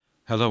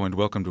Hello and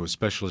welcome to a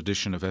special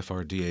edition of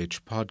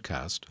FRDH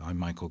Podcast. I'm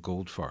Michael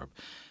Goldfarb.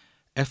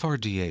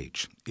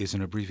 FRDH is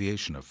an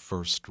abbreviation of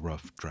First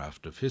Rough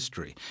Draft of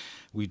History.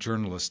 We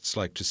journalists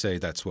like to say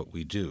that's what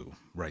we do,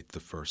 write the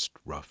first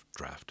rough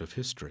draft of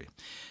history.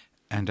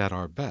 And at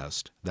our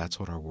best, that's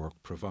what our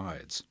work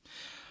provides.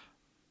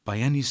 By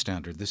any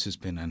standard, this has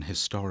been an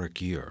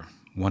historic year,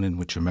 one in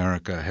which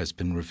America has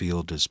been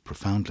revealed as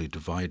profoundly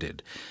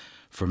divided.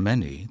 For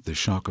many, the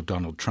shock of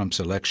Donald Trump's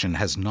election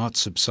has not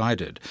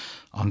subsided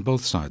on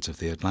both sides of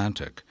the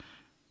Atlantic,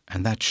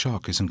 and that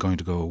shock isn't going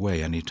to go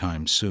away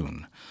anytime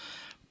soon.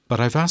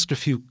 But I've asked a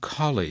few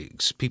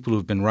colleagues, people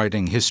who've been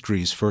writing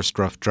history's first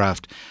rough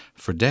draft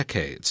for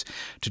decades,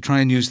 to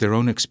try and use their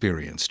own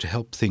experience to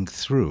help think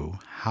through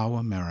how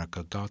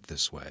America got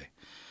this way.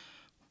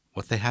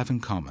 What they have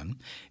in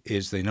common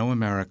is they know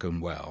America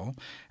well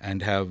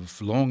and have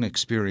long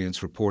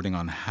experience reporting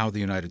on how the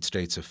United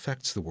States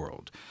affects the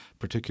world,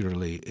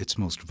 particularly its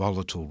most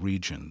volatile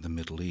region, the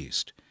Middle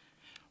East.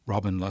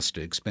 Robin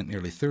Lustig spent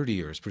nearly 30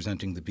 years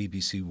presenting the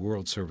BBC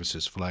World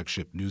Service's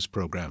flagship news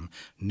program,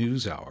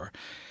 NewsHour.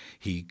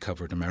 He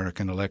covered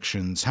American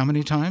elections how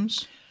many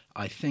times?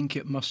 I think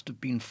it must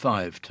have been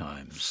 5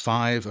 times.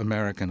 5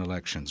 American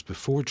elections.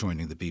 Before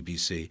joining the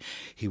BBC,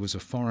 he was a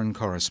foreign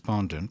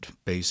correspondent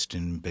based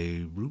in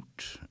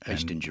Beirut.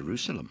 Based in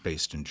Jerusalem.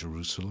 Based in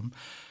Jerusalem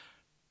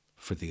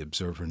for the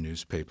Observer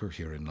newspaper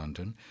here in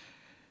London.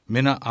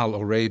 Minna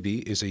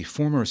Al-Oraibi is a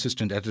former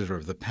assistant editor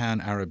of the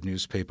pan-Arab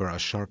newspaper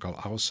Ash-Sharq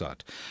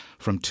Al-Awsat.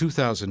 From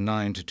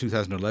 2009 to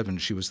 2011,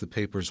 she was the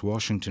paper's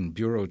Washington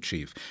bureau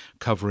chief,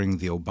 covering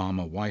the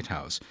Obama White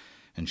House,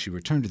 and she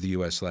returned to the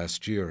U.S.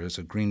 last year as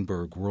a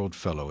Greenberg World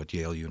Fellow at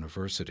Yale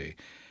University.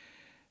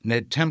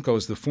 Ned Temko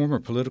is the former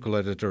political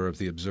editor of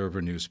the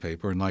Observer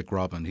newspaper, and like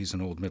Robin, he's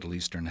an old Middle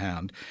Eastern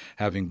hand,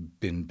 having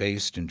been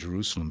based in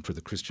Jerusalem for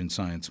the Christian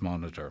Science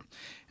Monitor.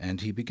 And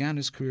he began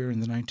his career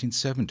in the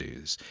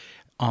 1970s.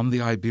 On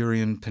the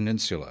Iberian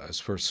Peninsula, as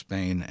first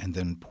Spain and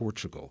then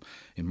Portugal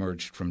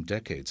emerged from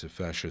decades of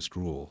fascist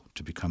rule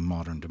to become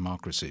modern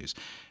democracies.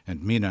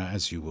 And Minna,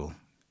 as you will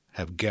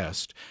have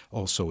guessed,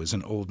 also is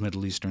an old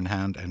Middle Eastern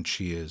hand, and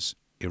she is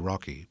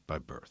Iraqi by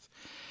birth.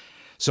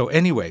 So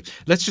anyway,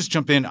 let's just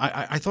jump in.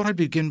 I thought I'd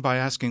begin by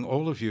asking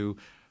all of you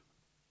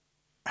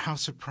how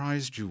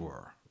surprised you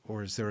were,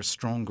 or is there a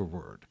stronger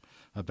word,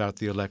 about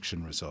the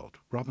election result.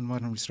 Robin, why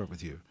don't we start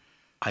with you?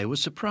 I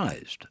was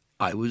surprised.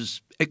 I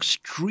was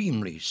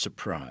extremely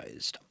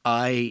surprised.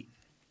 I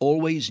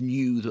always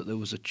knew that there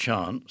was a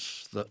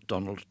chance that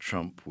Donald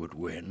Trump would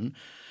win,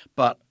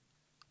 but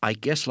I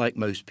guess like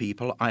most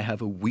people, I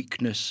have a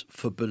weakness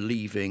for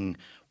believing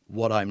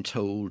what I'm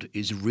told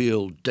is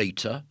real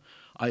data.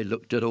 I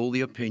looked at all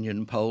the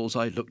opinion polls,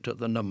 I looked at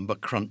the number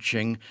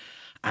crunching,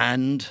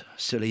 and,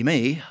 silly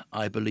me,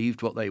 I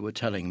believed what they were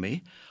telling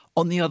me.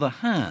 On the other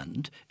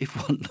hand,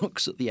 if one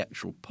looks at the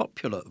actual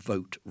popular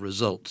vote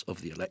results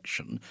of the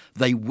election,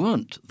 they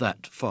weren't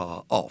that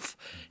far off.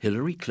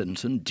 Hillary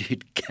Clinton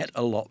did get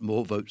a lot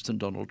more votes than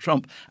Donald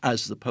Trump,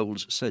 as the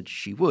polls said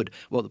she would.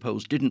 What the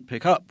polls didn't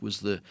pick up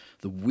was the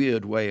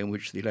weird way in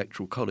which the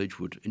Electoral College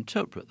would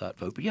interpret that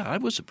vote. But yeah, I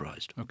was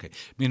surprised. Okay.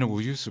 Minna, were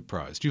you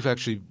surprised? You've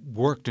actually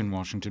worked in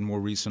Washington more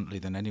recently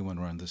than anyone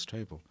around this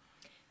table.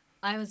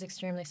 I was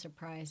extremely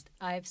surprised.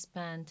 I've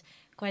spent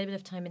quite a bit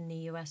of time in the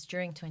U.S.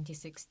 during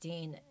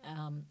 2016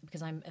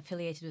 because I'm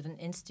affiliated with an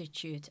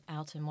institute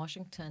out in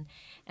Washington.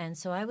 And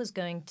so I was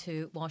going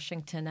to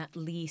Washington at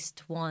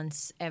least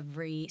once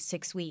every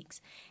 6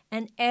 weeks.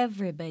 And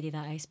everybody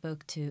that I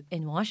spoke to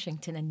in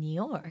Washington and New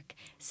York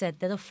said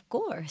that, of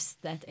course,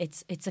 that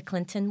it's a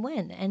Clinton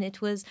win. And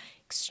it was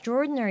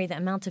extraordinary the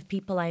amount of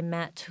people I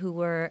met who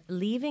were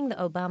leaving the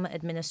Obama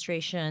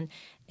administration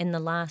in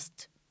the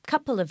last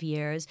couple of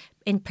years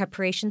in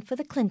preparation for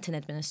the Clinton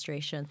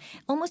administration,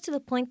 almost to the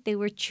point they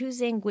were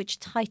choosing which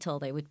title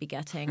they would be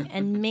getting.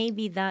 And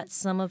maybe that's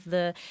some of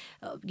the,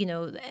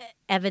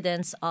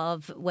 evidence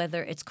of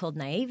whether it's called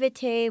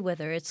naivete,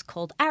 whether it's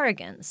called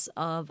arrogance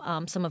of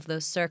some of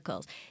those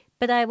circles.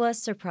 But I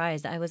was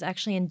surprised. I was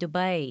actually in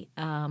Dubai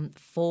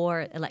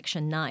for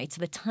election night, so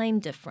the time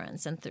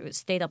difference, and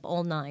stayed up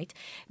all night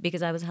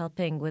because I was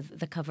helping with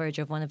the coverage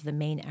of one of the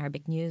main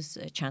Arabic news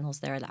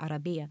channels there, Al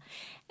Arabiya.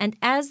 And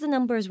as the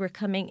numbers were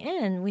coming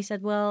in, we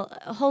said, well,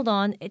 hold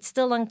on, it's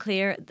still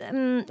unclear.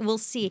 We'll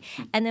see.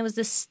 And there was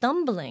this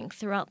stumbling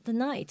throughout the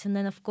night. And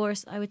then, of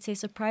course, I would say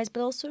surprise,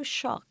 but also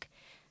shock.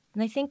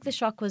 And I think the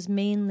shock was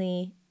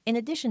mainly, in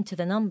addition to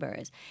the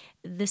numbers,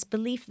 this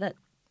belief that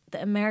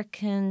the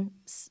American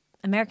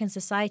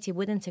society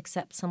wouldn't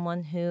accept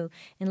someone who,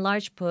 in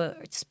large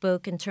part,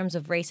 spoke in terms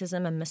of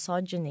racism and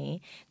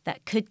misogyny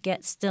that could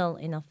get still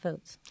enough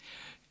votes.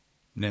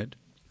 Ned?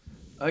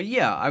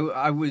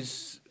 I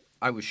was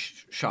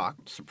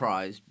shocked,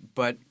 surprised,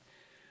 but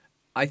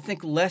I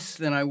think less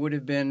than I would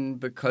have been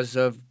because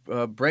of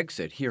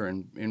Brexit here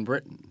in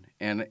Britain,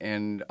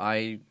 and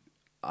I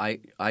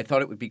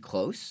thought it would be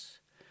close,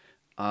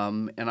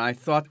 and I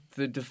thought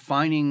the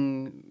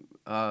defining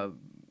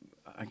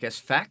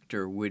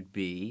factor would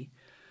be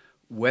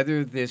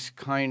whether this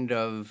kind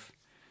of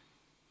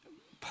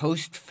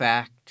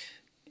post-fact,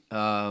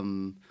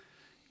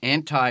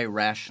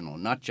 anti-rational,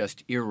 not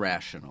just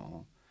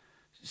irrational,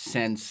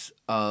 sense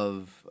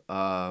of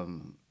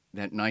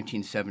that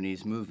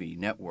 1970s movie,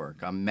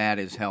 Network, I'm mad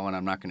as hell and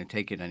I'm not going to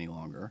take it any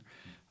longer,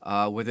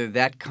 whether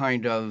that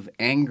kind of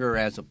anger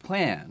as a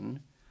plan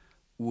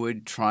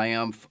would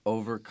triumph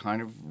over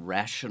kind of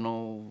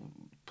rational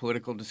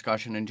political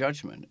discussion and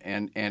judgment.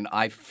 And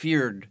I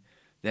feared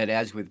that,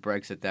 as with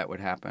Brexit, that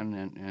would happen.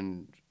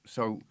 And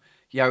so,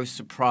 yeah, I was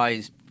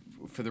surprised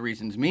for the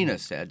reasons Mina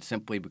said,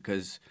 simply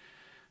because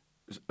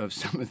of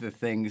some of the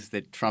things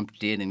that Trump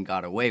did and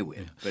got away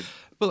with. But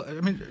well,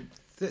 I mean,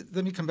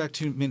 let me come back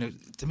to Mina.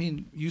 I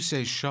mean, you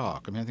say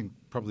shock. I mean, I think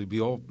probably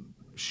we all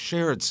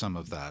shared some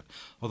of that.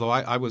 Although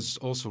I was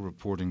also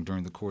reporting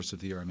during the course of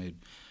the year. I made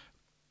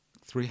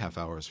 3.5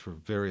 hours for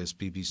various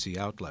BBC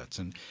outlets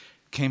and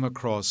came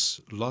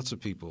across lots of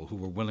people who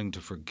were willing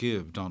to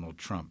forgive Donald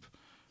Trump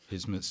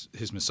his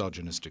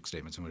misogynistic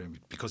statements and whatever,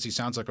 because he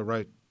sounds like a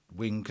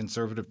right-wing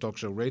conservative talk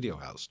show radio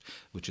host,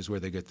 which is where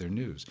they get their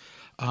news.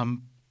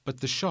 But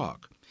the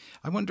shock,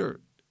 I wonder,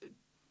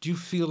 do you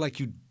feel like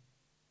you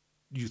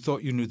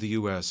thought you knew the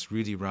U.S.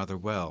 really rather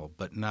well,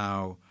 but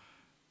now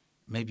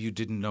maybe you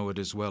didn't know it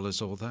as well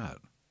as all that?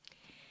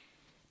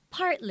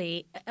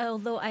 Partly,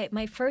 although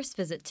my first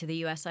visit to the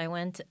U.S., I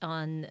went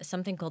on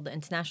something called the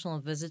International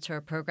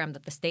Visitor Program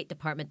that the State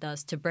Department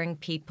does to bring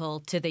people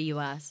to the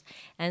U.S.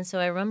 And so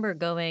I remember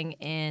going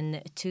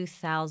in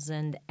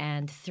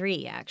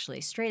 2003,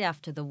 actually, straight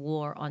after the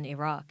war on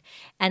Iraq.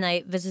 And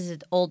I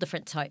visited all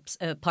different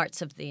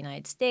parts of the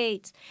United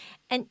States,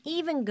 and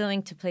even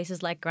going to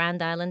places like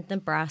Grand Island,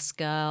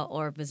 Nebraska,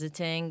 or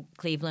visiting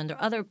Cleveland or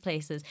other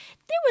places.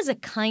 There was a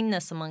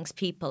kindness amongst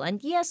people.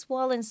 And yes,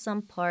 while in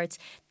some parts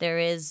there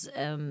is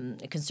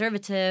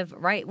conservative,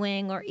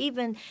 right-wing, or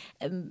even,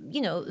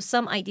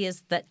 some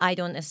ideas that I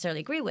don't necessarily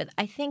agree with,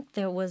 I think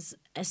there was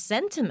a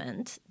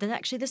sentiment that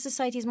actually the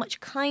society is much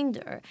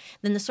kinder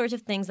than the sort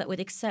of things that would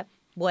accept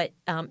what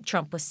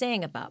Trump was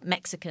saying about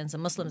Mexicans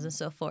and Muslims and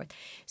so forth.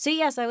 So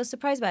yes, I was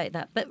surprised by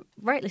that. But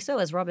rightly so,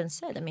 as Robin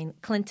said, I mean,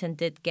 Clinton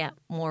did get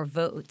more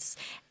votes.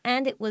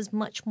 And it was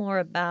much more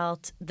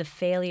about the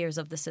failures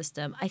of the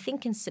system. I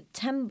think in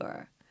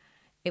September,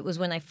 it was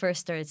when I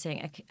first started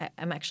saying,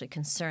 I'm actually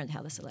concerned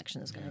how this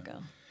election is going to go.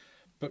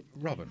 But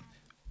Robin,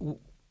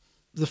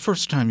 the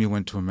first time you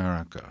went to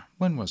America,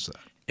 when was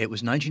that? It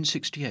was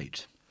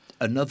 1968.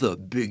 Another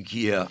big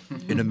year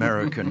in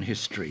American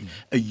history,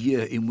 a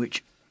year in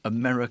which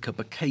America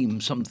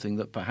became something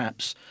that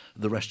perhaps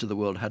the rest of the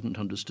world hadn't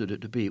understood it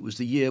to be. It was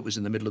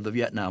in the middle of the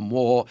Vietnam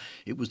War.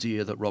 It was the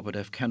year that Robert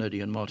F. Kennedy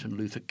and Martin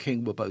Luther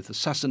King were both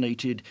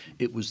assassinated.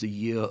 It was the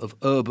year of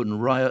urban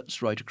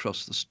riots right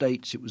across the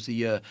states. It was the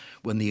year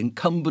when the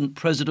incumbent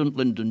president,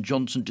 Lyndon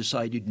Johnson,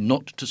 decided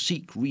not to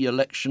seek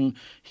re-election.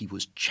 He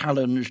was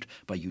challenged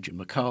by Eugene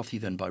McCarthy,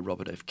 then by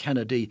Robert F.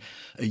 Kennedy.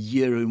 A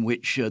year in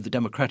which the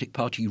Democratic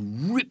Party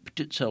ripped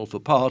itself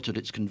apart at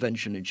its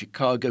convention in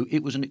Chicago.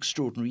 It was an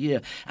extraordinary year.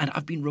 And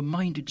I've been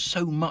reminded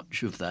so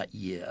much of that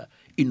year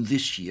in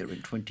this year,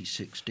 in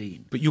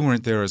 2016. But you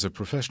weren't there as a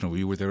professional.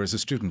 You were there as a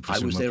student,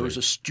 presumably. I was there as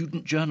a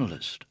student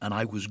journalist, and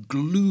I was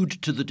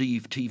glued to the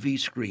TV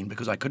screen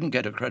because I couldn't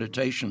get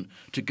accreditation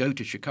to go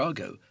to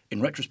Chicago.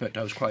 In retrospect,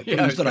 I was quite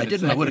pleased that I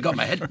didn't. I would have got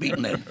my head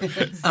beaten in.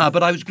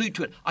 But I was glued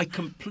to it. I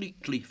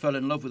completely fell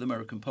in love with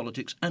American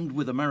politics and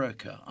with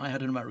America. I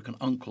had an American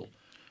uncle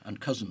and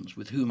cousins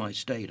with whom I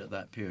stayed at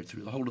that period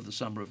through the whole of the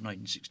summer of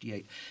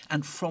 1968.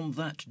 And from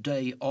that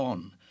day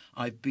on,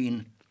 I've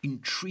been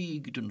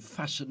intrigued and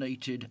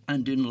fascinated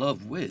and in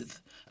love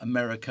with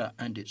America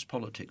and its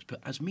politics. But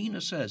as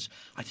Mina says,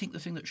 I think the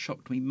thing that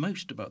shocked me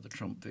most about the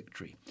Trump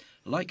victory,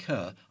 like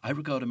her, I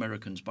regard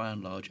Americans by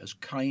and large as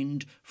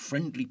kind,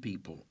 friendly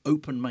people,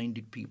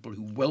 open-minded people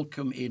who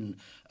welcome in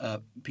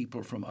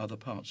people from other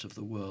parts of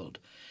the world.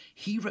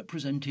 He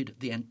represented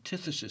the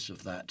antithesis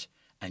of that,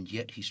 and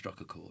yet he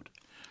struck a chord.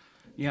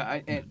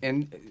 Yeah,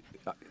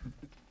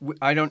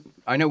 I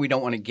know we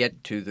don't want to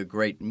get to the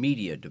great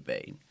media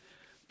debate,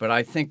 but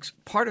I think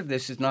part of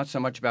this is not so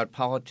much about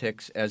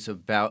politics as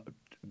about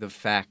the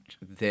fact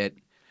that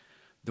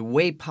the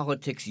way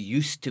politics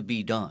used to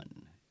be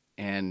done,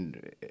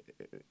 and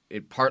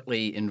it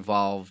partly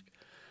involved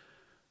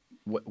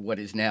what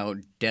is now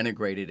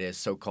denigrated as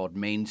so-called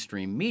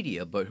mainstream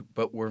media,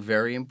 but were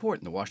very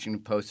important. The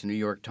Washington Post, the New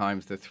York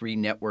Times, the 3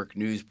 network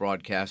news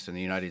broadcasts in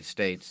the United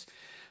States,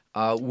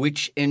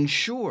 which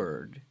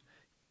ensured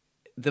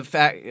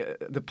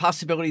the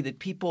possibility that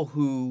people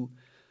who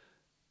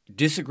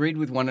disagreed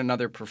with one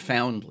another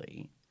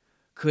profoundly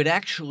could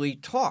actually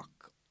talk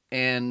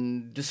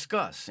and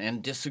discuss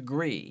and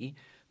disagree,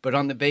 but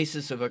on the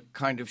basis of a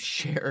kind of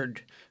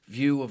shared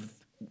view of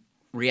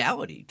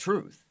reality,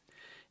 truth.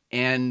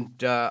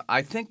 And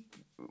I think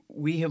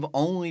we have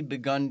only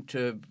begun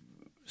to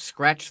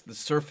scratch the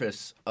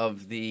surface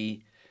of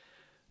the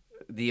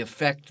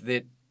effect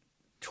that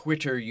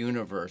Twitter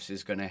universe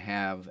is going to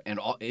have, and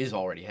is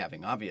already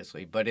having,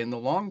 obviously, but in the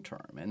long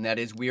term. And that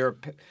is, we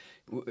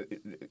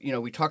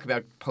talk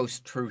about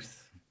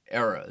post-truth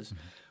eras.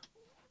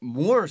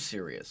 more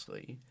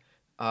seriously,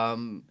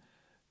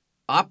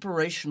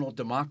 operational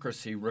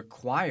democracy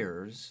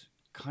requires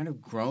kind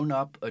of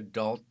grown-up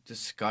adult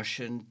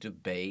discussion,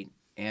 debate,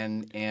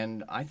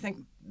 and I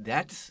think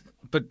that's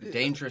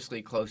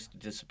dangerously close to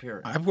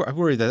disappearing. I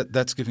worry that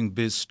that's giving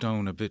Biz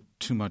Stone a bit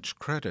too much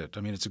credit.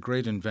 I mean, it's a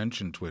great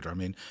invention, Twitter. I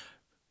mean,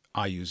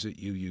 I use it,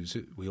 you use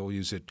it, we all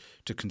use it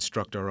to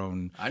construct our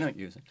own. I don't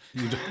use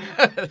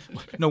it.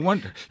 No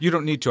wonder you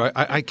don't need to.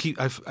 I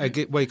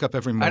wake up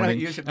every morning I don't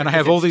use it and I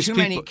have all these too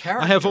people. many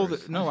characters.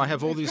 I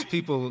have all these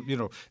people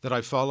that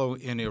I follow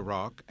in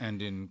Iraq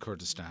and in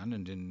Kurdistan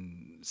and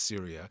in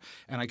Syria,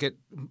 and I get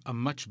a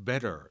much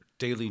better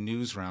daily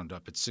news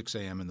roundup at 6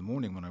 a.m. in the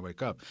morning when I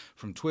wake up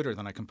from Twitter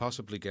than I can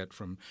possibly get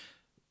from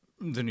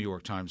the New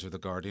York Times or the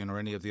Guardian or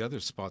any of the other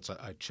spots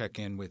I check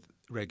in with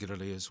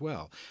regularly as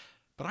well.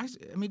 But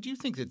I mean, do you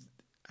think that?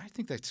 I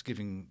think that's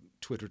giving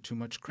Twitter too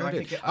much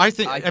credit. I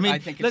think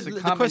it's a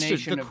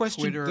combination of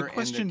Twitter the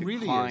question and the really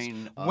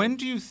decline is: when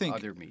do you think?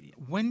 Other media.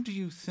 When do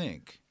you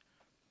think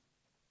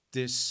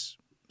this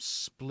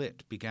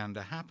split began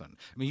to happen?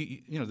 I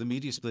mean, the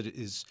media split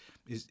is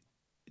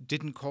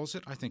didn't cause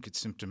it. I think it's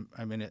symptom.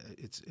 I mean,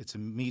 it's a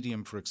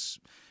medium for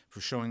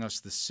showing us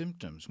the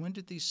symptoms. When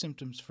did these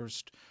symptoms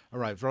first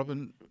arrive,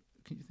 Robin?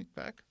 Can you think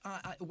back?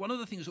 One of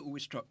the things that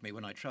always struck me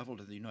when I travelled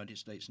to the United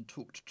States and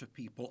talked to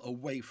people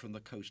away from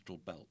the coastal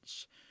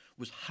belts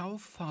was how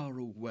far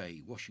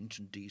away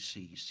Washington,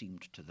 D.C.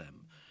 seemed to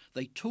them.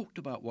 They talked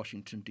about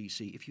Washington,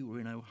 D.C., if you were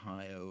in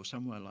Ohio or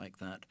somewhere like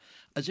that,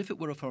 as if it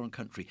were a foreign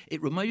country.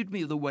 It reminded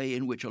me of the way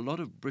in which a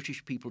lot of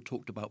British people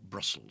talked about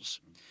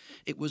Brussels.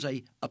 It was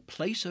a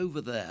place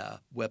over there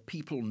where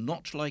people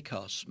not like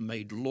us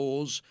made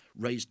laws,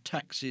 raised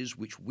taxes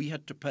which we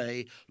had to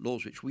pay,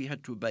 laws which we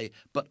had to obey,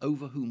 but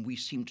over whom we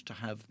seemed to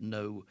have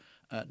no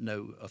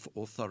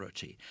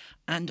authority.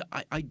 And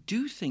I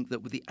do think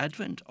that with the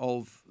advent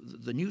of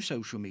the new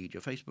social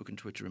media, Facebook and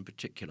Twitter in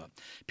particular,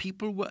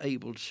 people were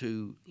able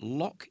to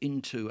lock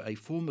into a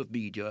form of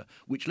media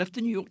which left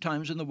the New York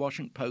Times and the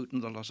Washington Post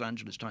and the Los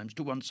Angeles Times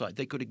to one side.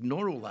 They could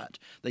ignore all that.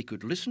 They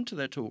could listen to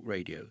their talk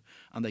radio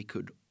and they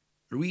could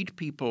read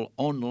people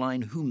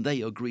online whom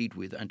they agreed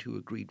with and who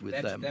agreed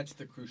with them. That's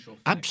the crucial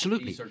thing.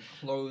 Absolutely. These are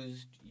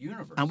closed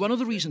universes. And one of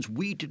the reasons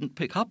we didn't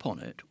pick up on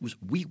it was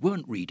we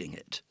weren't reading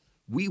it.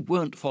 We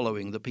weren't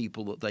following the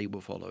people that they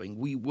were following.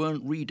 We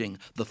weren't reading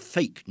the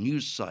fake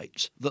news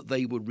sites that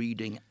they were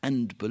reading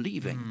and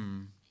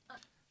believing.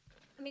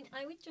 I mean,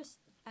 I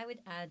would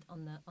add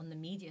on the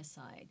media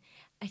side.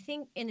 I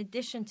think in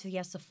addition to,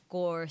 yes, of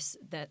course,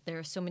 that there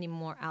are so many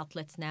more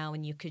outlets now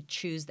and you could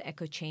choose the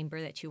echo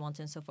chamber that you want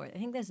and so forth. I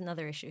think there's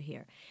another issue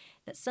here,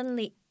 that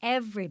suddenly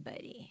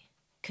everybody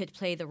could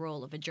play the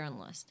role of a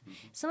journalist.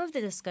 Mm-hmm. Some of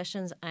the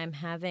discussions I'm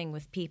having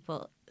with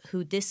people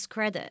who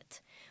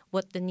discredit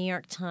what the New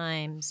York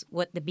Times,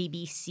 what the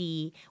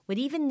BBC, what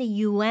even the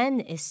UN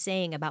is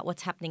saying about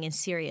what's happening in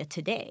Syria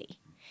today,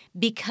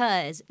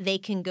 because they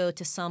can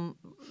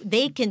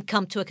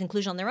come to a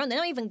conclusion on their own. They're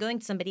not even going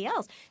to somebody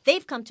else.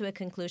 They've come to a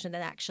conclusion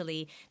that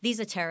actually these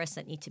are terrorists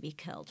that need to be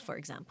killed, for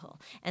example.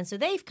 And so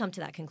they've come to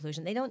that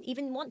conclusion. They don't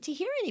even want to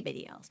hear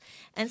anybody else.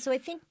 And so I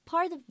think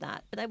part of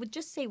that, but I would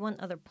just say one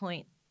other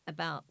point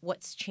about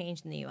what's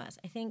changed in the U.S.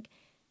 I think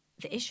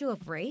the issue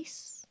of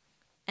race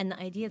and the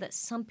idea that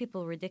some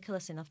people are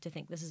ridiculous enough to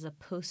think this is a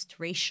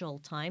post-racial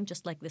time,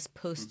 just like this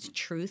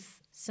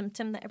post-truth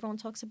symptom that everyone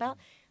talks about.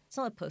 It's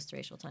not a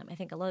post-racial time. I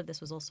think a lot of this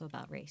was also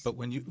about race. But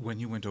when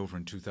you went over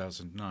in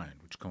 2009,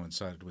 which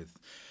coincided with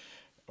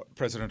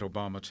President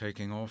Obama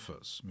taking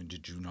office, I mean,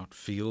 did you not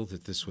feel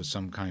that this was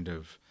some kind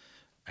of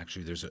 –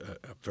 actually there's a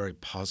very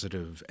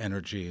positive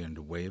energy and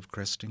way of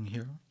cresting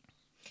here?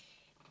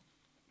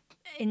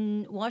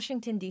 In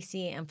Washington,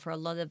 D.C., and for a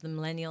lot of the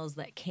millennials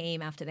that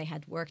came after they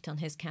had worked on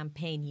his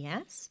campaign,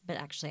 yes. But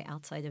actually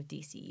outside of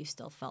D.C., you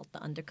still felt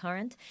the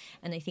undercurrent.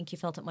 And I think you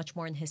felt it much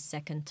more in his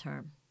second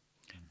term.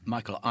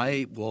 Michael,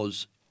 I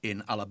was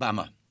in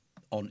Alabama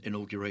on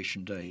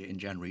Inauguration Day in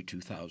January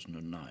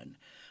 2009.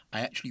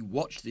 I actually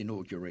watched the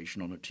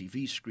inauguration on a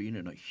TV screen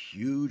in a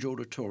huge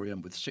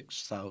auditorium with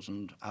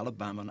 6,000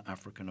 Alabaman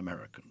African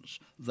Americans.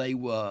 They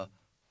were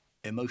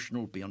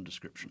emotional beyond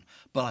description.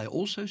 But I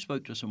also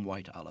spoke to some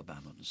white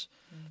Alabamans.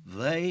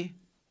 They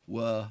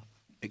were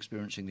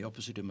experiencing the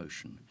opposite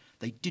emotion.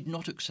 They did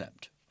not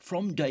accept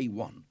from day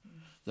one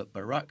that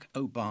Barack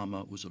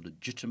Obama was a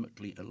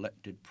legitimately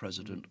elected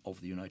president of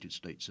the United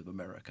States of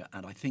America.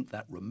 And I think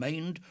that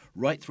remained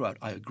right throughout.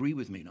 I agree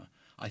with Mina.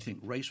 I think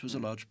race was a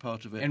large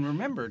part of it. And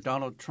remember,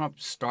 Donald Trump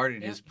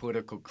started his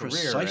political career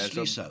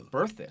precisely as a so.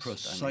 birthist.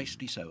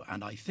 Precisely so.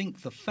 And I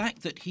think the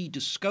fact that he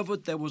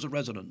discovered there was a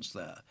resonance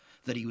there,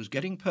 that he was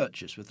getting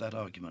purchase with that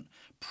argument,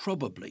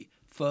 probably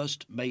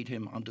first made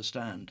him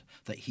understand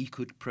that he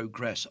could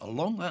progress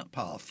along that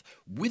path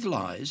with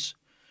lies,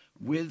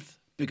 with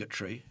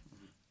bigotry,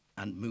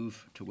 and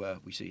move to where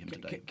we see him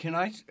today. Can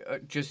I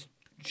just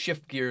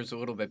shift gears a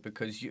little bit,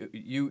 because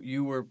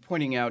you were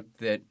pointing out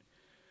that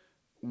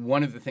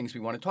one of the things we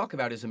want to talk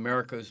about is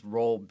America's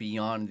role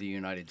beyond the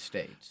United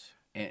States.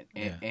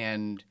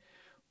 And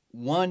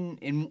one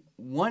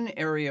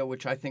area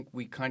which I think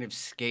we kind of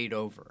skate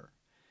over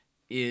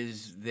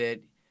is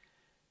that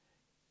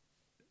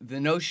the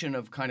notion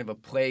of kind of a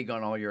plague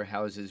on all your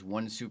houses,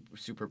 one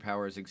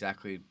superpower is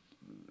exactly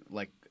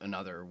like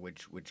another,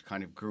 which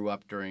kind of grew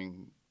up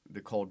during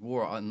the Cold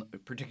War,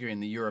 particularly in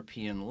the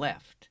European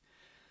left,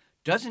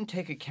 doesn't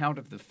take account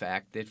of the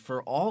fact that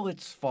for all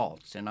its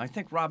faults, and I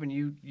think, Robin,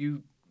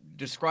 you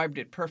described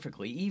it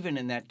perfectly, even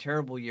in that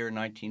terrible year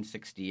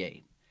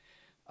 1968,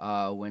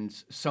 when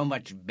so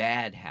much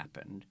bad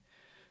happened,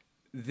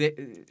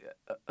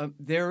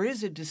 there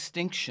is a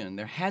distinction,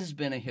 there has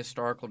been a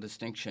historical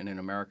distinction in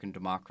American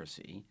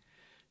democracy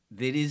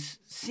that is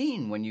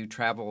seen when you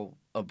travel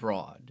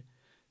abroad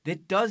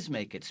that does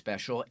make it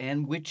special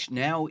and which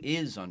now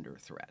is under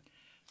threat.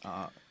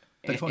 And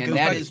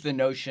that is the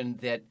notion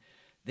that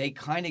they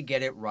kind of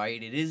get it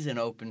right. It is an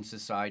open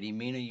society.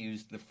 Mina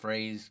used the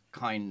phrase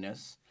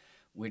kindness,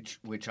 which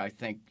I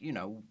think,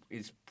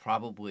 is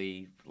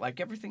probably, like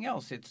everything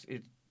else,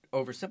 it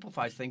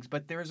oversimplifies things,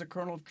 but there is a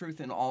kernel of truth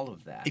in all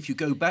of that. If you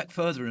go back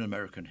further in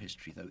American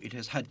history, though, it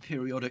has had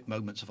periodic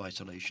moments of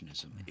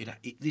isolationism.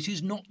 This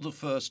is not the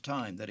first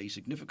time that a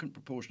significant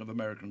proportion of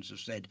Americans have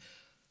said,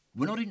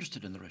 we're not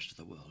interested in the rest of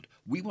the world.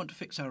 We want to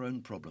fix our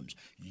own problems.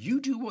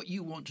 You do what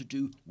you want to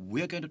do.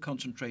 We're going to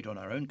concentrate on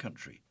our own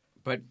country.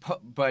 But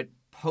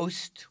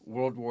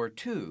post-World War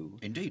II,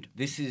 indeed,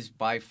 this is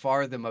by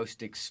far the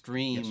most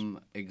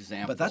extreme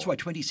example. But that's why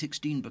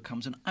 2016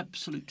 becomes an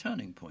absolute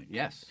turning point.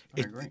 Yes,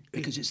 I agree.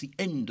 Because it's the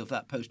end of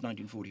that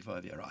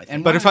post-1945 era, I think.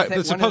 And but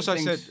suppose I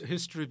said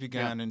history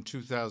began in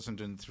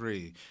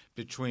 2003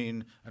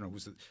 between, I don't know, it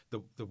was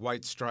the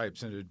White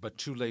Stripes, but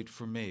too late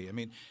for me. I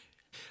mean,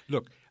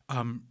 look,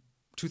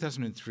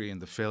 2003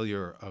 and the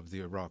failure of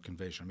the Iraq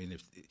invasion, I mean,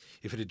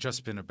 if it had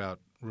just been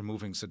about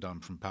removing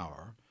Saddam from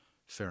power,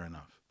 fair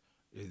enough.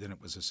 Then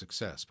it was a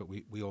success. But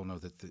we all know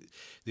that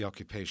the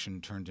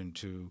occupation turned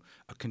into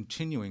a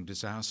continuing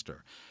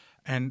disaster.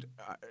 And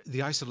the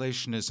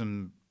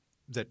isolationism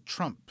that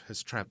Trump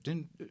has tapped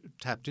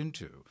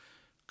into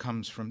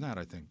comes from that,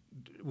 I think.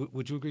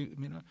 Would you agree,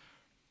 Mina?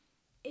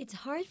 It's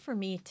hard for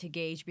me to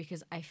gauge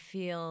because I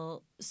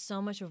feel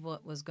so much of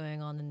what was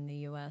going on in the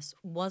U.S.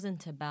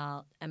 wasn't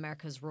about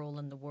America's role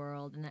in the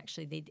world. And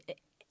actually,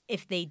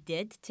 if they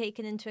did take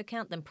it into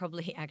account, then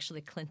probably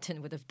actually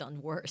Clinton would have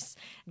done worse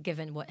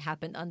given what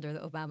happened under the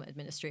Obama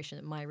administration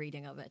in my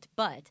reading of it.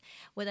 But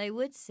what I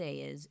would say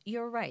is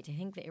you're right. I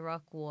think the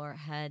Iraq War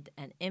had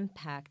an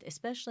impact,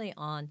 especially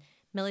on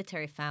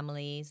military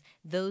families,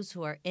 those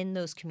who are in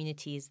those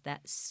communities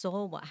that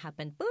saw what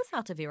happened both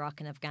out of Iraq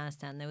and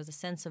Afghanistan. There was a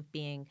sense of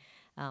being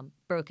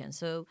broken.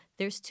 So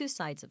there's two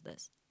sides of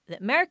this. The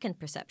American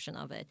perception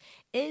of it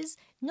is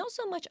not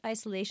so much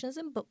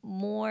isolationism, but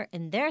more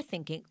in their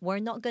thinking, we're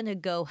not going to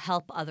go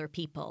help other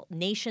people.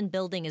 Nation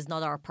building is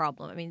not our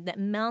problem. I mean, the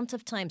amount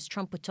of times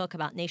Trump would talk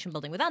about nation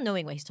building without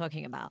knowing what he's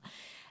talking about.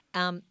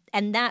 And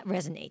that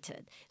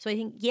resonated. So I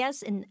think,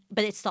 yes,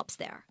 but it stops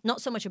there.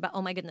 Not so much about,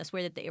 oh my goodness,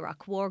 where did the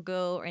Iraq War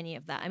go or any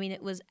of that. I mean,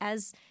 it was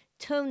as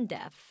tone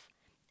deaf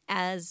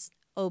as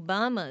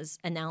Obama's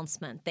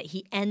announcement that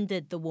he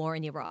ended the war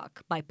in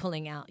Iraq by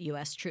pulling out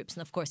U.S. troops.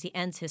 And of course, he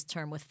ends his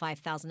term with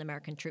 5,000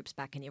 American troops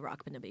back in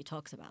Iraq, but nobody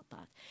talks about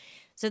that.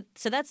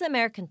 So that's the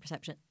American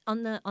perception.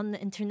 On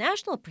the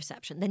international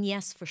perception, then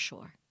yes, for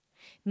sure.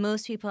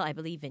 Most people, I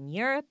believe, in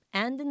Europe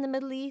and in the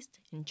Middle East,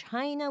 in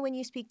China, when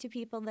you speak to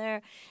people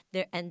there,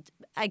 and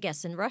I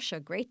guess in Russia,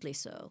 greatly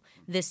so,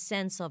 this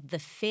sense of the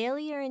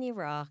failure in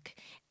Iraq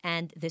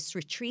and this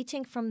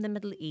retreating from the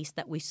Middle East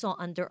that we saw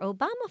under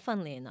Obama,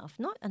 funnily enough,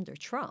 not under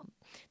Trump,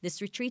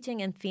 this retreating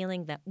and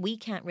feeling that we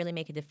can't really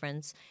make a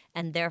difference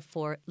and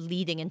therefore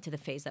leading into the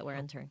phase that we're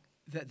entering.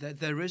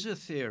 There is a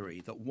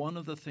theory that one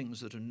of the things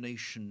that a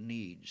nation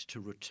needs to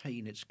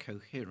retain its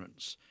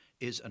coherence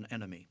is an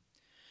enemy.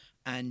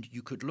 And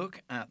you could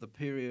look at the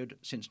period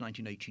since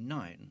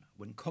 1989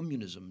 when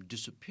communism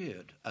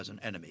disappeared as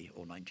an enemy,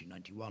 or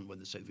 1991 when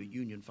the Soviet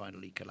Union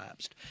finally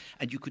collapsed.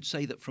 And you could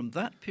say that from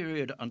that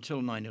period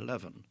until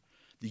 9/11,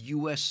 the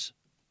US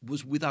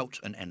was without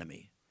an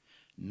enemy.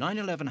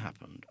 9/11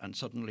 happened and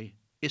suddenly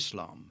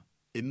Islam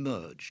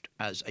emerged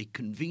as a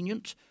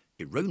convenient,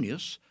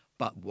 erroneous,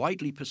 but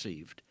widely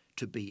perceived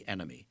to be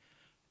enemy.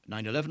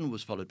 9/11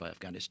 was followed by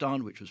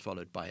Afghanistan, which was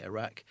followed by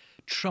Iraq.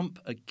 Trump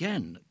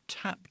again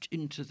tapped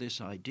into this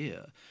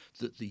idea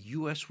that the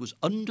US was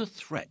under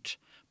threat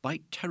by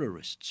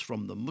terrorists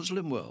from the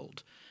Muslim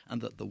world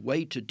and that the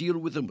way to deal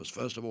with them was,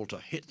 first of all, to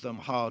hit them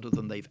harder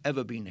than they've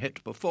ever been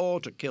hit before,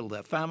 to kill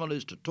their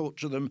families, to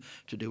torture them,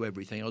 to do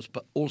everything else,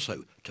 but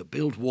also to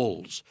build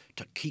walls,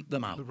 to keep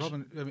them out. But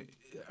Robin,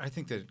 I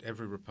think that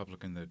every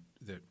Republican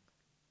that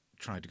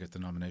tried to get the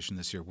nomination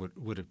this year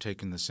would have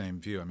taken the same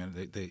view. I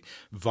mean, they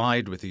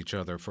vied with each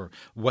other for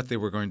what they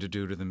were going to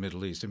do to the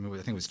Middle East. I mean, I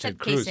think it was Except Ted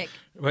Cruz.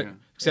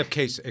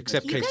 Kasich.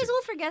 Except Kasich. You guys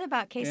all forget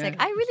about Kasich. Yeah.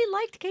 I really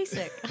liked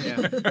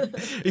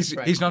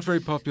Kasich. He's not very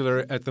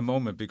popular at the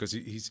moment because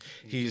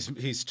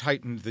he's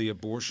tightened the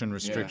abortion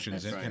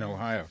restrictions that's right. in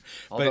Ohio.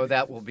 Although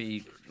that will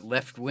be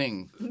left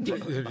wing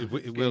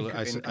It will,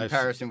 in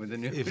comparison with the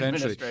new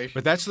eventually. administration.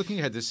 But that's looking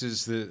ahead. This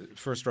is the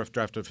first rough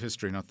draft of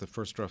history, not the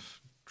first rough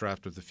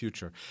draft of the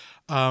future.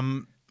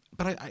 But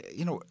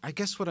I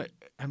guess what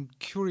I'm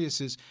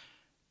curious is,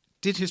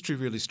 did history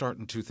really start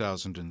in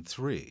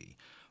 2003,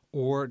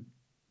 or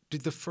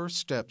did the first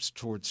steps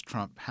towards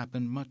Trump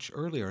happen much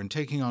earlier? And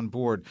taking on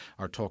board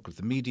our talk of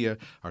the media,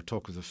 our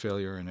talk of the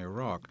failure in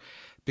Iraq,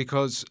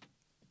 because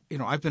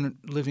I've been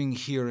living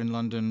here in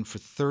London for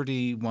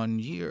 31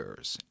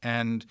 years,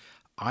 and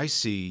I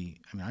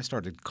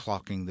started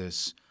clocking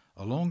this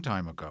a long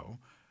time ago,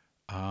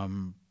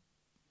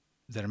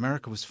 that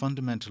America was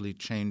fundamentally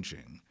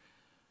changing.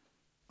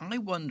 I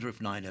wonder if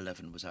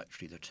 9/11 was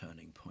actually the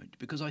turning point,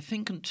 because I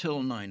think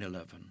until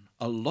 9/11,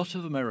 a lot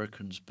of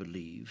Americans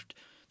believed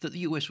that the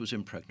US was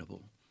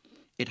impregnable.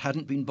 It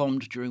hadn't been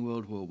bombed during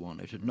World War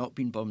I. It had not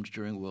been bombed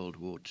during World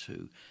War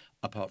II,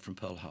 apart from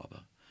Pearl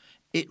Harbor.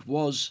 It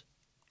was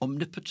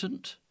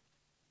omnipotent.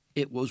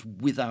 It was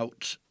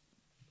without.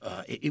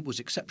 It was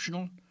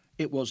exceptional.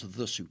 It was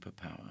the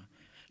superpower.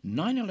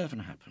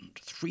 9/11 happened.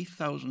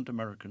 3,000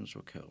 Americans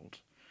were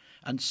killed.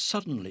 And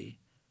suddenly,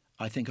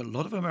 I think a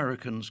lot of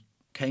Americans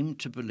came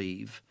to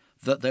believe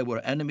that there were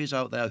enemies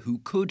out there who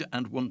could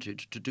and wanted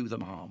to do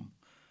them harm,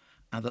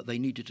 and that they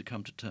needed to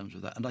come to terms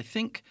with that. And I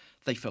think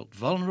they felt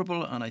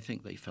vulnerable, and I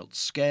think they felt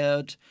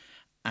scared.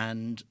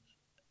 And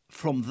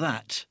from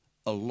that,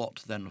 a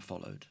lot then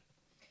followed.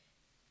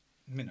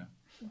 Minna.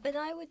 But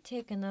I would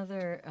take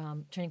another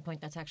turning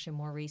point that's actually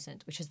more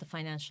recent, which is the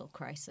financial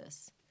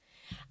crisis.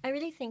 I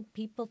really think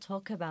people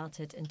talk about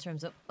it in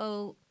terms of,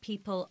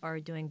 people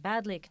are doing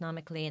badly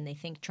economically and they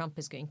think Trump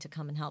is going to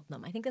come and help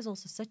them. I think there's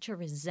also such a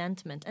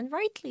resentment, and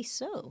rightly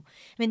so.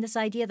 I mean, this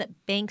idea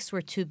that banks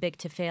were too big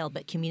to fail,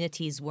 but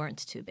communities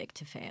weren't too big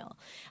to fail.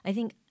 I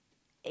think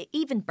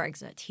even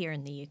Brexit here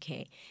in the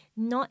UK,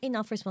 not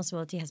enough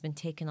responsibility has been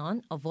taken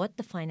on of what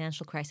the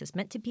financial crisis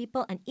meant to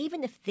people. And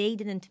even if they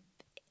didn't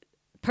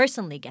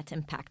personally get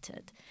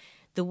impacted,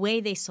 the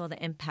way they saw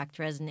the impact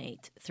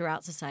resonate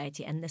throughout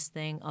society, and this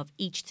thing of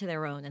each to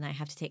their own, and I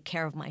have to take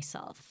care of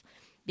myself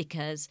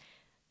because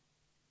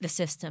the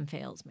system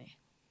fails me.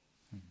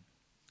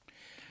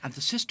 And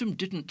the system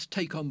didn't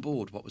take on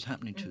board what was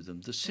happening to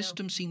them. The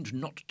system seemed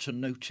not to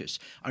notice.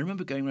 I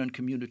remember going around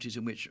communities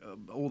in which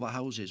all the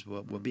houses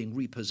were being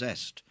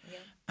repossessed,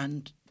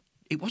 and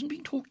it wasn't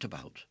being talked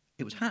about.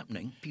 It was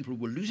happening. People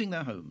were losing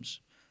their homes,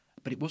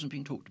 but it wasn't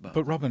being talked about.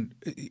 But Robin,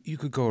 you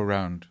could go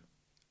around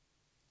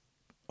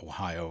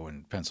Ohio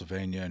and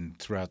Pennsylvania and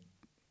throughout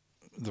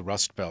the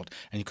Rust Belt,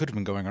 and you could have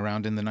been going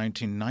around in the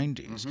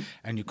 1990s,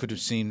 and you could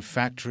have seen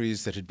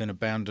factories that had been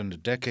abandoned a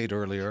decade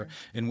earlier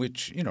in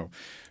which,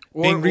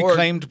 being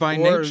reclaimed by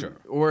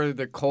nature. Or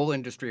the coal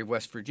industry of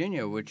West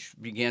Virginia, which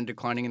began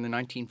declining in the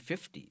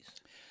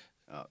 1950s.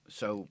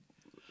 So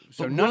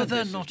But none were of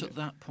there this not is at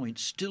that point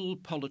still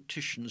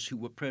politicians who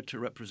were prepared to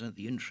represent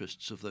the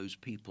interests of those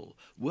people?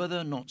 Were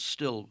there not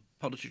still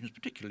politicians,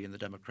 particularly in the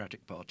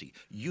Democratic Party,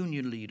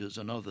 union leaders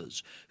and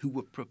others, who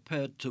were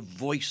prepared to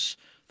voice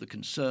the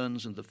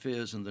concerns and the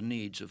fears and the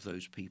needs of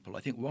those people? I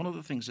think one of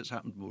the things that's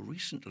happened more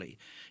recently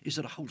is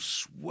that a whole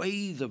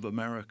swathe of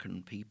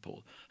American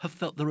people have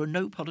felt there are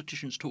no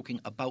politicians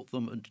talking about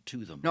them and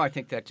to them. No, I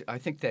think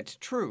that's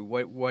true.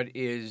 What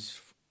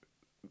is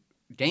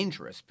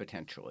dangerous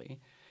potentially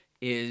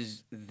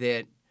is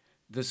that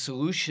the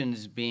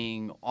solutions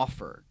being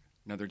offered,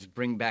 in other words,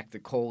 bring back the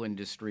coal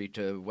industry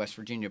to West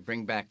Virginia,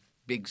 bring back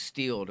big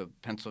steel to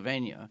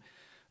Pennsylvania,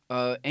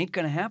 ain't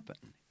going to happen.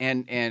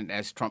 And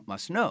as Trump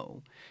must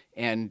know,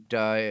 and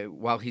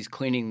while he's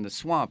cleaning the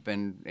swamp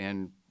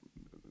and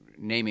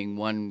naming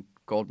one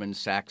Goldman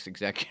Sachs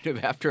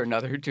executive after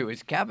another to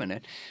his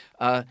cabinet,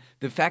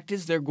 the fact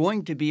is there are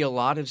going to be a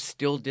lot of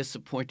still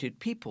disappointed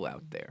people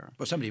out there.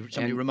 Well, somebody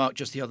remarked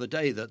just the other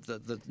day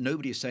that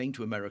nobody is saying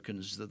to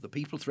Americans that the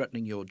people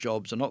threatening your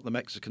jobs are not the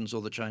Mexicans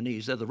or the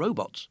Chinese, they're the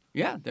robots.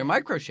 Yeah, they're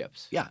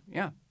microchips.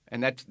 Yeah.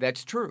 And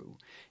that's true.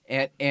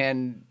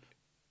 And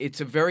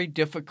it's a very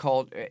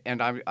difficult,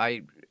 and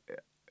I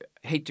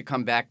hate to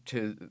come back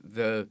to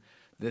the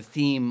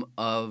theme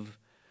of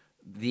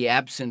the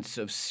absence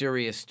of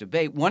serious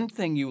debate. One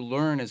thing you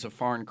learn as a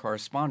foreign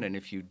correspondent,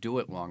 if you do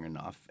it long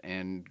enough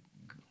and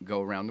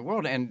go around the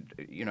world, and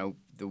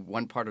the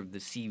one part of the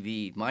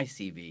CV, my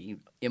CV,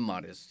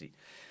 immodest,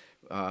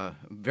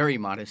 very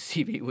modest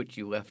CV, which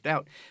you left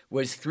out,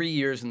 was 3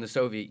 years in the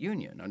Soviet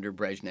Union under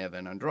Brezhnev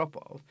and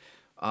Andropov.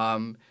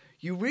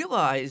 You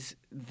realize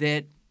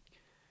that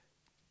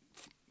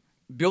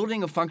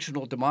building a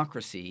functional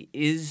democracy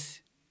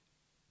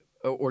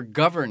or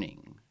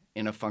governing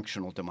in a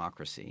functional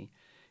democracy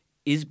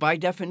is by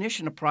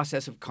definition a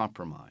process of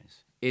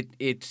compromise.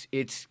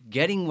 It's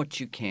getting what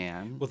you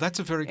can. Well, that's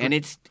a very good... And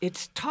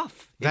it's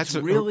tough. That's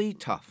it's really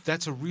tough.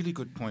 That's a really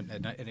good point.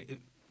 And it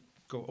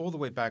go all the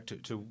way back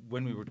to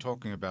when we were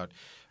talking about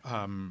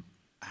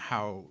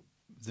how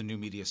the new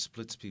media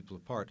splits people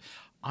apart.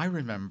 I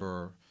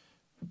remember,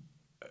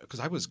 because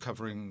I was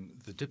covering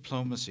the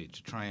diplomacy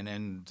to try and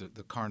end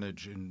the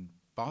carnage in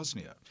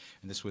Bosnia,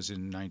 and this was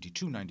in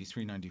 92,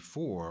 93,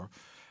 94,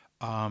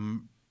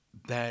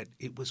 that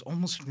it was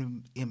almost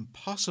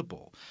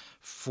impossible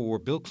for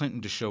Bill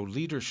Clinton to show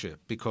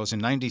leadership because in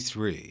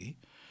 93,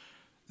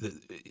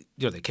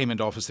 they came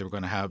into office, they were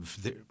going to have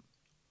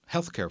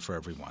health care for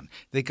everyone.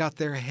 They got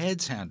their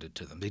heads handed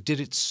to them. They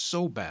did it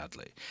so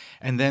badly.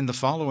 And then the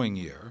following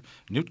year,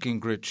 Newt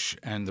Gingrich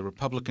and the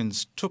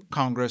Republicans took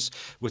Congress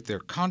with their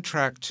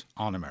contract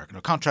on America,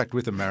 no, contract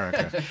with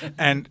America.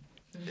 and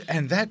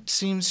that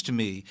seems to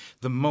me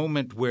the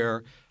moment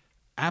where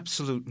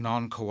absolute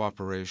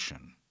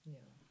non-cooperation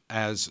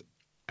as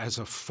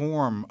a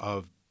form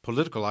of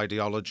political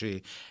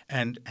ideology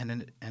and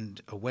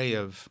a way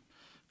of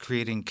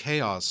creating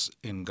chaos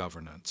in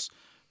governance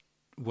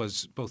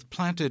was both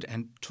planted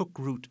and took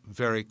root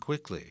very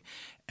quickly.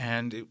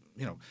 And,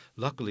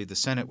 luckily the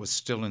Senate was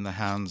still in the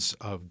hands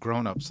of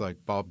grown-ups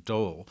like Bob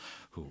Dole,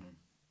 who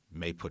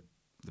may put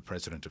the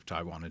president of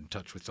Taiwan in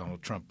touch with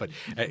Donald Trump, but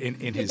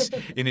in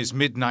his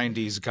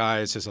mid-90s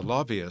guise as a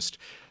lobbyist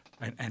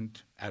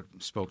and a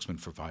spokesman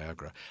for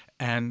Viagra.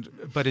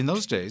 But in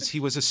those days, he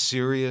was a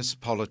serious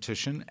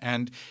politician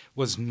and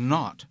was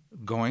not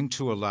going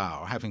to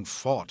allow, having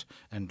fought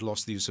and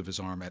lost the use of his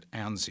arm at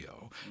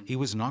Anzio, he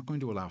was not going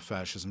to allow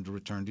fascism to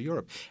return to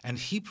Europe. And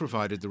he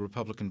provided the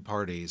Republican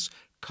Party's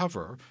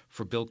cover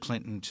for Bill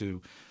Clinton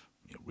to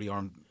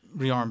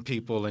rearm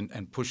people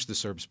and push the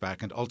Serbs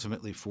back and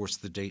ultimately force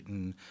the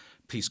Dayton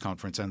Peace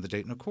Conference and the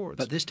Dayton Accords.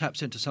 But this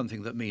taps into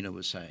something that Mina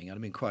was saying. And I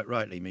mean, quite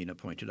rightly, Mina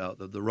pointed out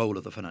that the role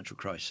of the financial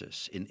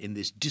crisis in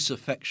this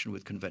disaffection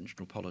with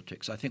conventional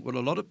politics. I think what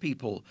a lot of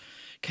people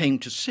came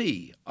to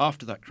see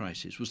after that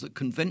crisis was that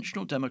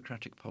conventional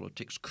democratic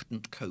politics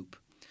couldn't cope.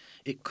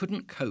 It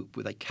couldn't cope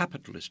with a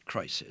capitalist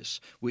crisis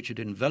which had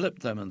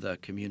enveloped them and their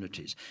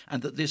communities,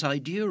 and that this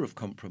idea of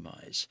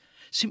compromise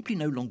simply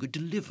no longer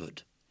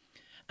delivered.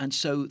 And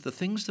so the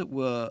things that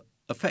were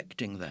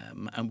affecting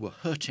them and were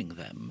hurting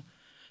them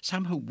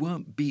somehow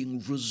weren't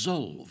being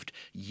resolved.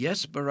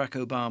 Yes, Barack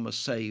Obama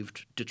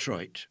saved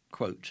Detroit,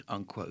 quote,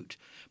 unquote,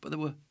 but there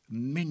were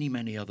many,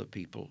 many other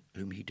people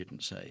whom he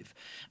didn't save.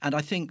 And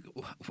I think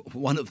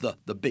one of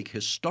the big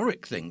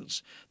historic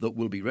things that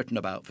will be written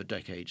about for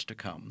decades to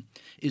come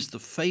is the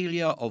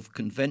failure of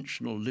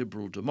conventional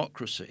liberal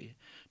democracy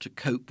to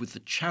cope with the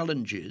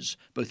challenges,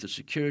 both the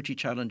security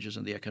challenges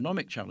and the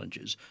economic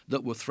challenges,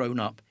 that were thrown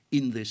up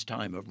in this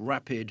time of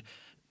rapid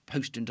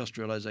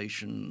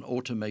post-industrialization,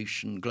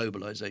 automation,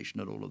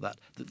 globalization, and all of that.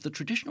 The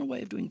traditional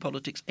way of doing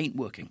politics ain't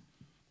working.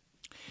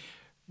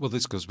 Well,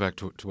 this goes back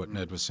to what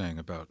Ned was saying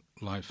about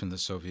life in the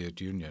Soviet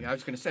Union. Yeah, I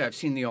was going to say, I've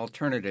seen the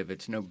alternative.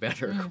 It's no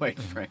better, quite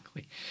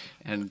frankly.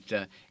 And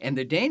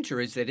the danger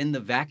is that in the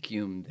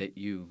vacuum that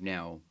you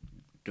now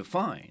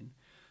define,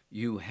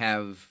 you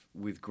have,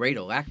 with great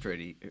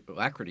alacrity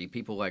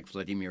people like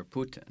Vladimir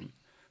Putin,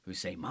 who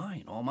say,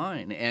 mine, all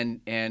mine.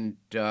 And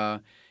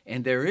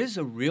there is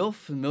a real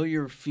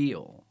familiar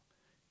feel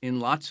in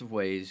lots of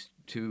ways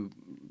to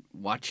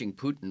watching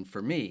Putin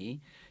for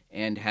me,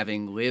 and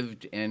having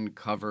lived and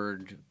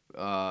covered,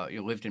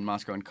 lived in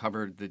Moscow and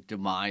covered the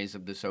demise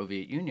of the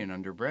Soviet Union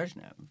under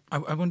Brezhnev.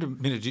 I wonder,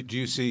 Mina, do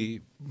you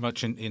see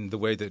much in the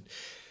way that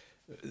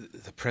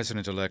the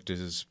president-elect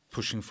is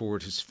pushing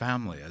forward his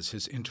family as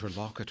his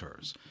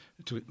interlocutors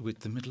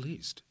with the Middle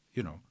East,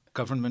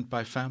 government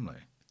by family?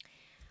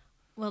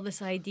 Well,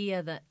 this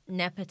idea that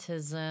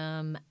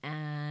nepotism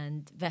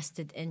and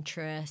vested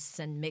interests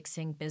and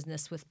mixing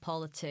business with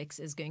politics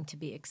is going to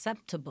be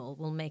acceptable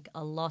will make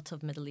a lot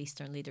of Middle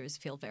Eastern leaders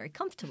feel very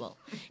comfortable.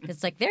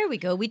 It's like, there we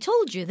go. We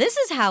told you. This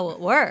is how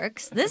it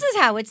works. This is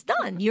how it's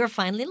done. You're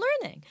finally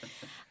learning.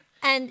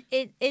 And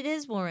it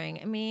is worrying.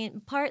 I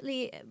mean,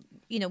 partly,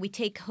 we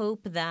take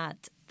hope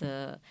that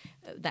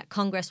that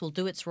Congress will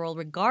do its role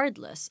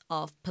regardless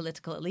of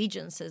political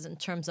allegiances in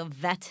terms of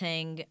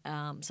vetting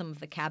some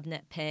of the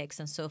cabinet picks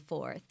and so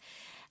forth.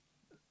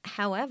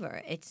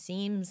 However, it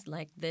seems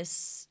like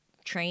this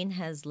train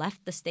has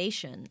left the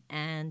station,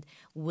 and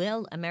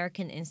will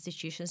American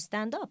institutions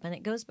stand up? And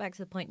it goes back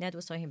to the point Ned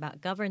was talking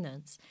about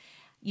governance.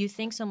 You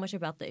think so much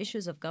about the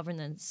issues of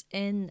governance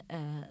in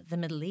the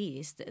Middle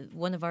East.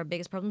 One of our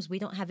biggest problems, we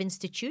don't have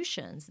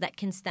institutions that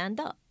can stand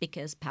up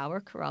because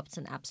power corrupts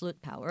and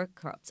absolute power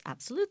corrupts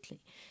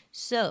absolutely.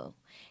 So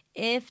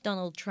if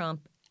Donald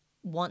Trump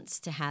wants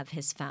to have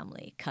his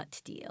family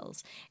cut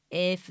deals,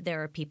 if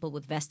there are people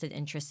with vested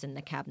interests in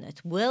the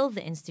cabinet, will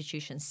the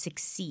institutions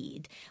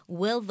succeed?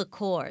 Will the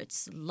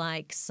courts,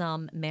 like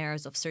some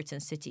mayors of certain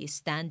cities,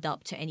 stand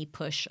up to any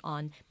push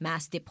on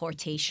mass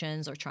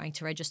deportations or trying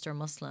to register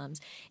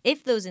Muslims?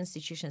 If those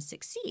institutions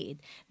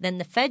succeed, then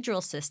the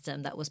federal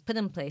system that was put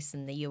in place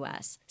in the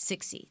U.S.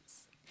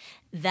 succeeds.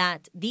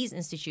 that these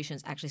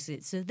institutions actually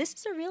succeed. So this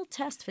is a real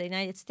test for the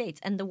United States,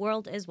 and the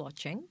world is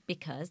watching,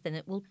 because then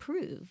it will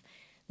prove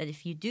that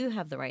if you do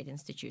have the right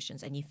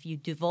institutions and if you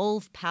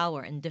devolve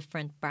power in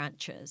different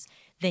branches,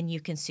 then you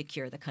can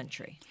secure the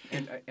country.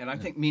 And I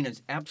think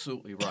Mina's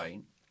absolutely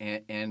right.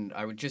 And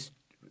I would just,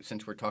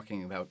 since we're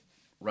talking about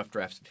rough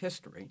drafts of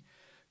history,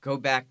 go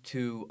back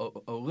to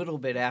a little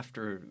bit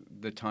after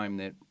the time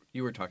that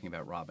you were talking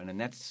about, Robin, and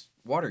that's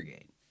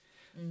Watergate.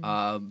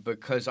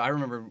 Because I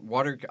remember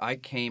I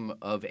came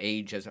of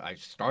age as I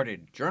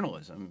started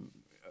journalism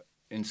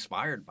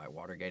inspired by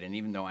Watergate, and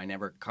even though I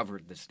never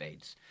covered the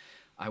States,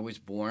 I was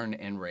born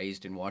and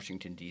raised in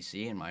Washington,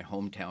 D.C., and my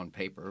hometown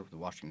paper, the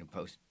Washington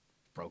Post,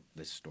 broke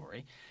this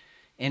story.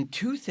 And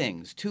two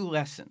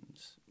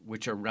lessons,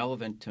 which are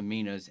relevant to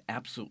Mina's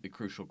absolutely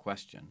crucial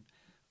question,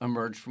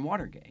 emerged from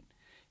Watergate.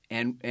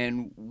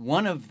 And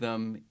one of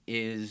them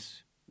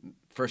is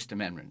First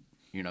Amendment,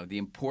 the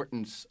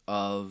importance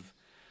of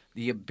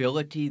the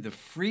ability, the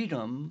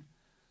freedom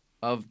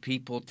of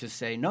people to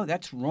say, no,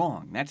 that's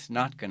wrong, that's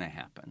not going to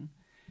happen.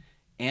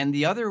 And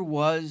the other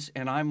was,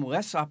 and I'm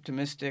less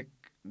optimistic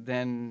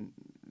than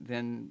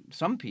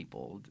some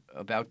people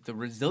about the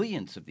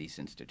resilience of these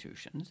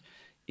institutions,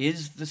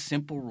 is the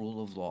simple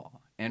rule of law.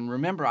 And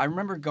I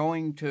remember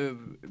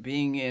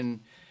being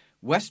in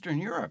Western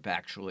Europe,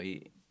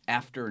 actually,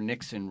 after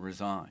Nixon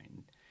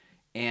resigned,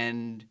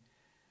 and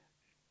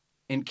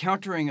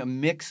encountering a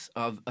mix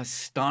of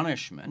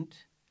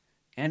astonishment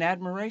and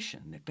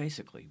admiration that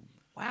basically,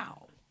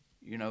 wow,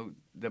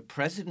 the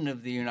President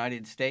of the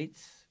United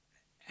States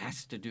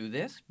has to do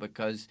this,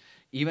 because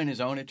even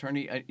his own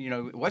attorney,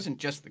 it wasn't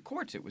just the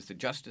courts, it was the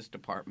Justice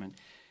Department.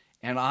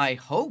 And I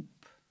hope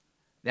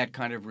that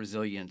kind of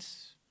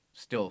resilience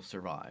still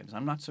survives.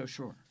 I'm not so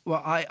sure.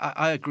 Well,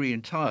 I agree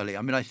entirely.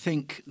 I mean, I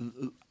think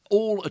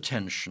all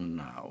attention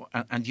now,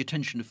 and the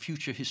attention of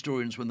future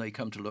historians when they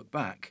come to look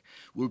back,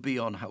 will be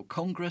on how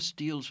Congress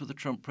deals with the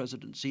Trump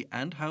presidency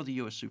and how the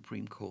U.S.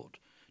 Supreme Court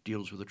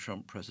deals with the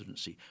Trump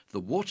presidency. The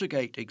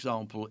Watergate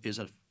example is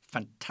a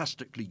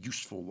fantastically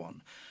useful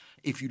one.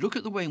 If you look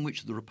at the way in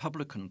which the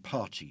Republican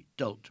Party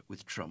dealt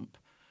with Trump,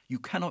 you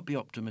cannot be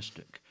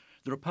optimistic.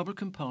 The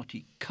Republican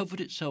Party covered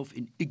itself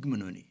in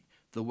ignominy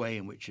the way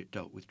in which it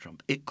dealt with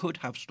Trump. It could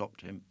have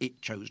stopped him.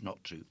 It chose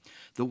not to.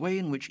 The way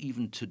in which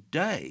even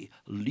today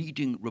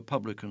leading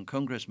Republican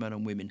congressmen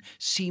and women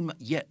seem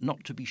yet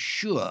not to be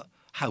sure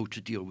how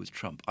to deal with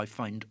Trump, I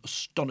find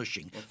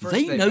astonishing. Well, first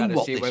they know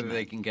what see this whether man.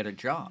 they can get a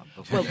job.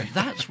 Well,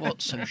 that's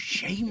what's so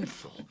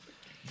shameful.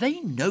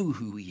 They know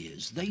who he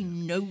is. They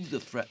know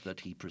the threat that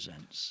he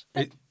presents.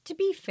 But to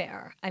be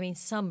fair, I mean,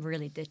 some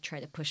really did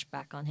try to push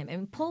back on him. I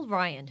mean, Paul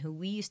Ryan, who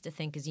we used to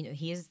think is,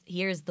 he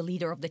is the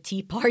leader of the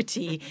Tea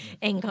Party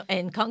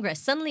in Congress,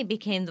 suddenly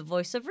became the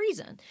voice of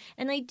reason.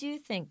 And I do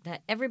think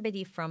that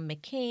everybody from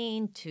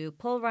McCain to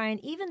Paul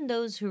Ryan, even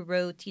those who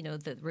wrote,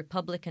 the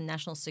Republican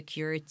national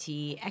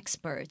security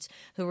experts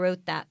who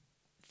wrote that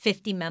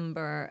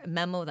 50-member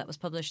memo that was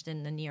published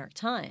in the New York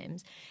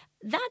Times,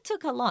 that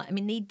took a lot. I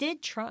mean, they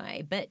did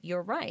try, but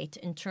you're right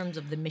in terms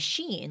of the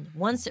machine.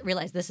 Once it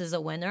realized this is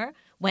a winner,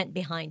 went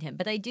behind him.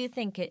 But I do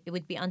think it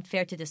would be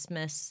unfair to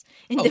dismiss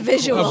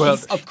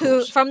individuals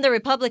who from the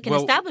Republican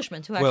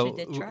establishment who actually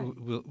did try.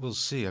 We'll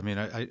see. I mean,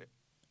 I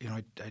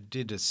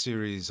did a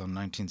series on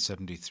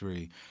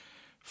 1973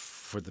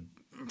 for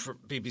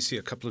BBC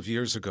a couple of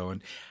years ago,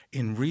 and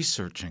in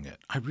researching it,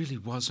 I really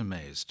was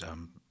amazed.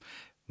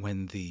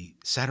 When the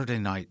Saturday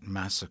Night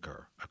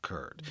Massacre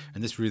occurred,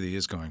 and this really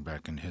is going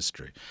back in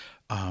history,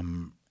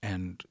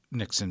 and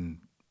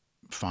Nixon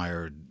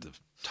fired the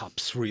top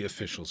 3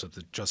 officials of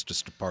the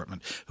Justice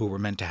Department who were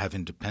meant to have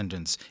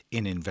independence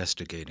in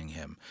investigating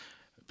him,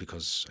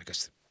 because I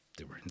guess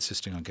they were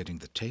insisting on getting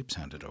the tapes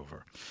handed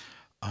over.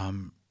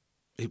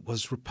 It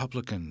was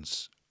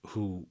Republicans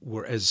who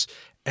were as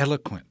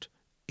eloquent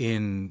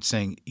in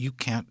saying, you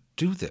can't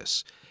do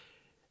this.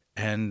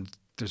 And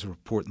there's a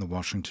report in the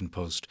Washington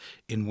Post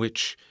in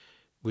which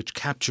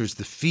captures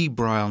the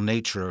febrile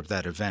nature of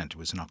that event. It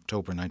was in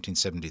October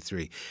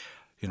 1973.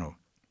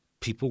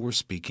 People were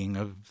speaking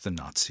of the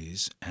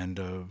Nazis and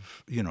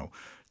of,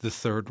 the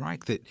Third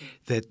Reich,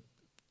 that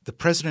the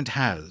president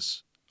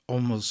has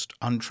almost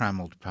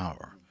untrammeled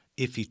power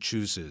if he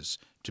chooses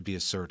to be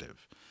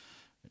assertive.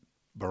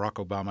 Barack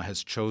Obama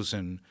has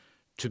chosen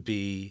to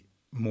be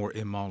more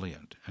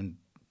emollient and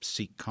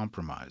seek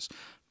compromise.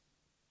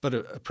 But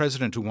a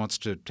president who wants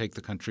to take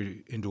the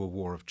country into a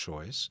war of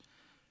choice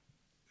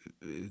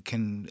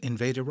can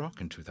invade Iraq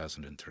in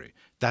 2003.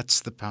 That's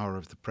the power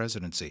of the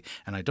presidency.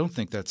 And I don't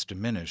think that's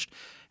diminished.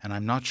 And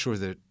I'm not sure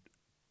that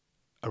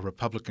a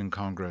Republican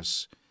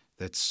Congress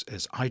that's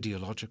as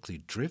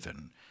ideologically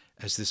driven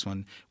as this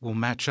one will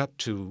match up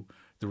to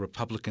the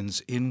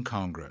Republicans in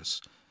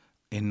Congress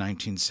in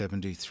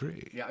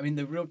 1973. Yeah, I mean,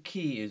 the real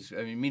key is,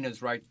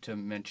 Mina's right to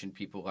mention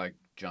people like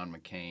John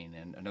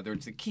McCain. And in other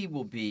words, the key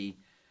will be,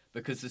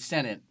 because the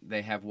Senate,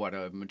 they have,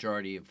 a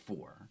majority of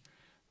 4.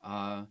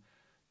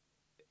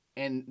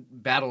 And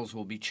battles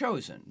will be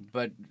chosen.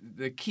 But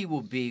the key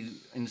will be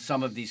in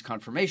some of these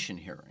confirmation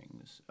hearings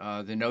things.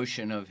 The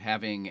notion of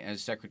having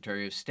as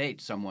Secretary of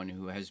State someone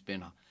who has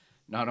been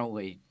not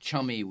only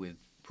chummy with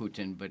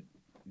Putin but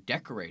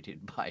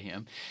decorated by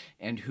him,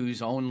 and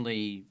whose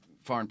only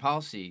foreign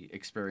policy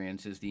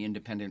experience is the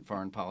independent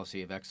foreign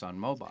policy of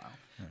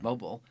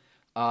ExxonMobil.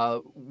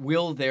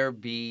 Will there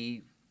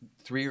be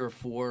 3 or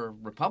 4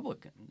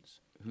 Republicans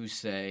who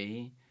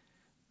say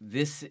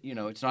this?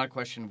 It's not a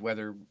question of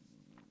whether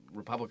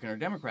Republican or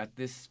Democrat.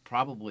 This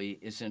probably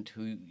isn't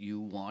who you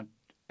want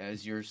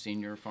as your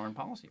senior foreign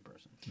policy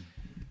person.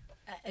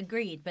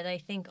 Agreed, but I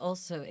think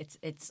also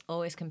it's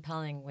always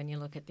compelling when you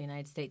look at the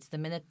United States. The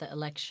minute the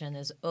election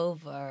is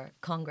over,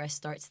 Congress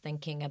starts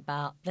thinking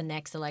about the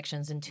next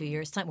elections in 2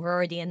 years' time. We're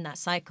already in that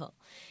cycle.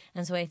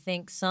 And so I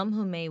think some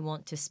who may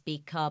want to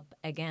speak up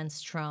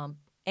against Trump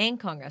in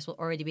Congress will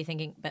already be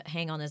thinking, but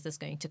hang on, is this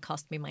going to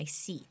cost me my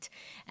seat?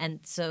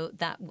 And so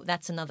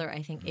that's another,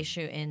 I think,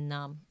 issue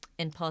in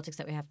politics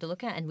that we have to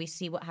look at. And we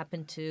see what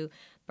happened to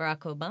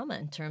Barack Obama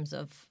in terms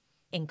of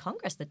in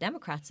Congress, the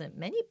Democrats at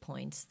many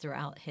points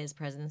throughout his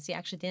presidency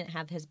actually didn't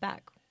have his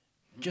back.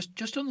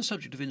 Just on the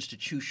subject of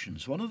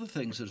institutions, one of the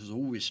things that has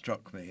always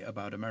struck me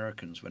about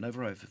Americans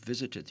whenever I've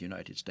visited the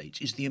United States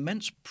is the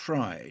immense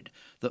pride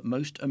that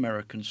most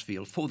Americans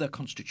feel for their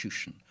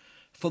Constitution,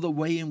 for the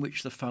way in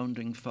which the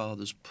Founding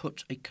Fathers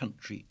put a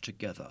country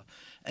together,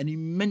 an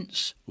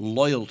immense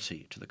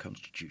loyalty to the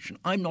Constitution.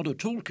 I'm not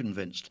at all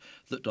convinced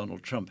that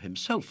Donald Trump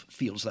himself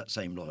feels that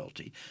same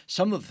loyalty.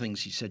 Some of the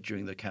things he said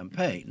during the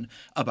campaign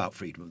about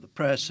freedom of the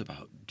press,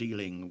 about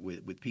dealing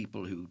with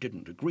people who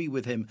didn't agree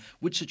with him,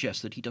 would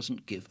suggest that he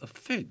doesn't give a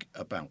fig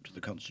about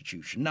the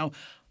Constitution. Now,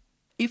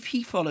 if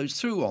he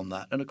follows through on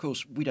that, and of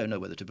course we don't know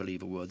whether to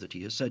believe a word that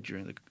he has said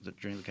during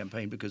the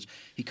campaign because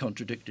he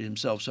contradicted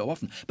himself so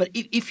often, but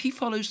if he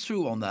follows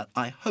through on that,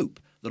 I hope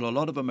that a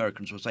lot of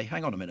Americans will say,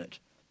 hang on a minute,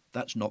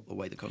 that's not the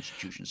way the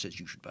Constitution says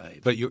you should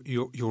behave. But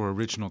your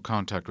original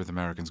contact with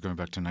Americans going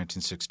back to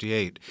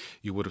 1968,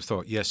 you would have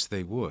thought, yes,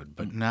 they would.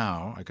 But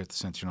now I get the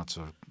sense you're not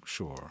so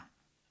sure.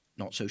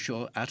 Not so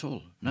sure at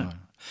all, no.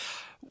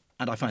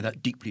 And I find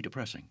that deeply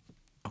depressing.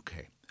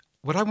 Okay.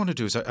 What I want to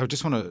do is I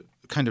just want to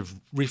kind of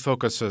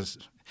refocus us.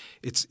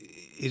 It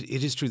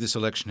is true this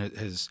election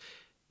has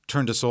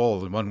turned us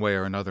all in one way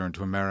or another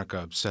into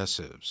America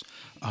obsessives.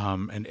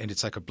 And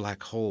it's like a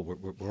black hole.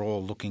 We're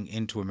all looking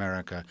into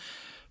America.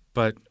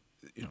 But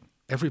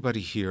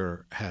everybody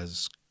here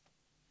has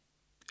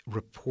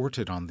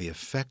reported on the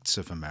effects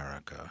of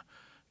America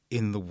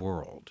in the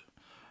world.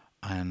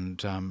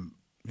 And,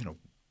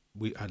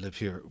 we live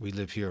here.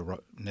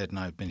 Ned and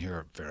I have been here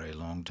a very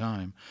long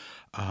time.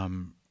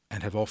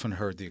 And have often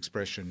heard the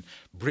expression,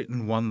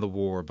 Britain won the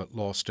war but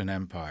lost an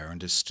empire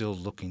and is still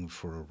looking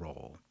for a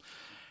role.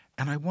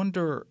 And I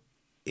wonder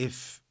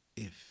if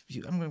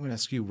I'm going to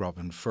ask you,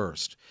 Robin,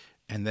 first,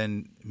 and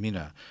then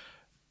Mina.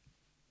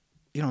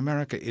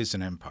 America is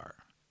an empire.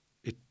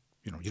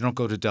 You don't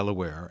go to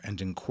Delaware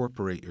and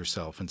incorporate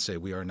yourself and say,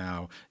 we are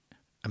now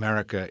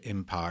America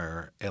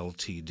Empire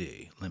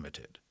Ltd.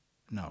 Limited.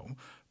 No,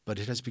 but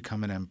it has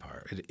become an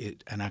empire,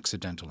 an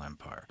accidental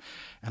empire.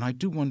 And I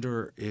do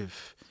wonder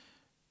if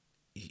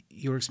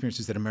your experience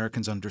is that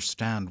Americans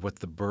understand what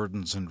the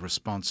burdens and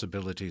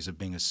responsibilities of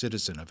being a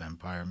citizen of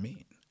empire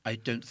mean. I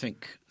don't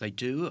think they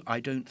do.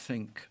 I don't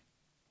think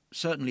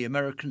certainly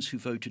Americans who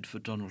voted for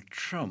Donald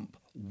Trump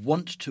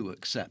want to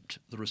accept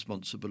the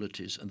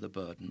responsibilities and the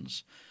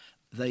burdens.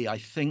 They, I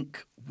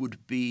think,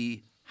 would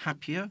be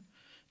happier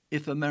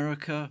if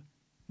America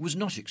was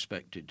not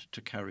expected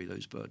to carry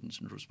those burdens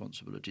and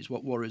responsibilities.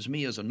 What worries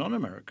me as a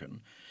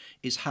non-American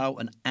is how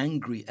an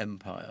angry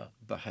empire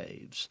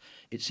behaves.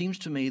 It seems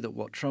to me that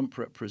what Trump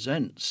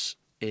represents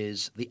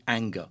is the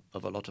anger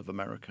of a lot of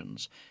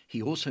Americans.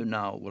 He also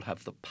now will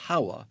have the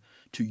power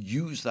to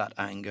use that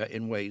anger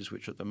in ways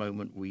which at the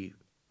moment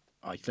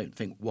I don't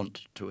think,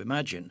 want to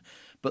imagine.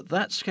 But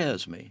that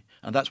scares me,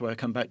 and that's why I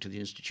come back to the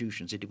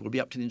institutions. It will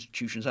be up to the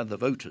institutions and the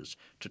voters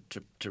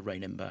to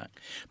rein him back.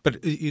 But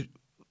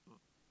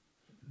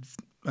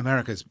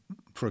America,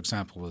 for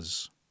example,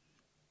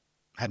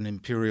 had an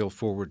imperial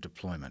forward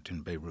deployment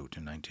in Beirut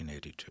in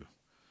 1982.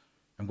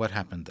 And what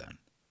happened then?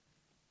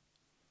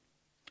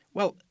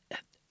 Well,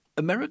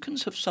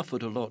 Americans have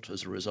suffered a lot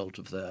as a result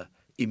of their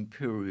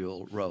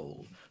imperial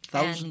role.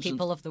 And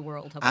people of the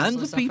world have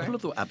also suffered. People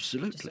of the world,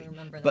 absolutely.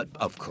 But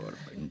of course,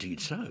 indeed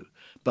so.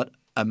 But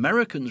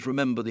Americans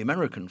remember the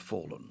American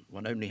fallen.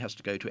 One only has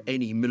to go to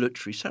any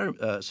military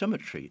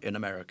cemetery in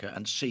America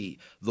and see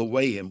the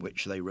way in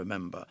which they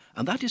remember.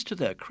 And that is to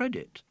their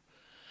credit.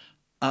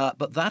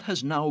 But that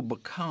has now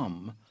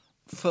become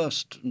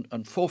first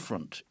and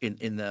forefront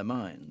in their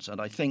minds.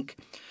 And I think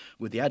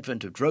with the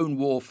advent of drone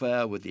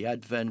warfare, with the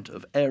advent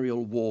of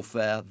aerial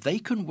warfare, they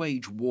can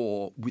wage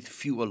war with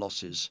fewer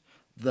losses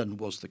than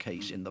was the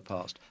case in the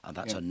past. And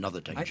that's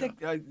another danger. I think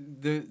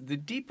the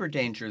deeper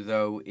danger,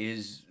 though,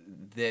 is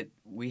that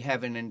we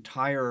have an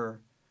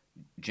entire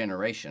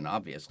generation,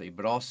 obviously,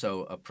 but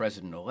also a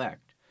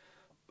president-elect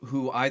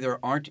who either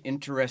aren't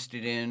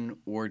interested in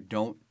or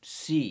don't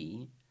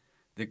see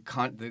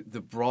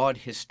the broad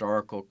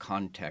historical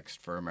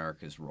context for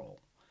America's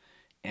role.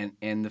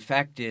 And the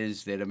fact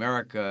is that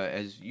America,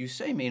 as you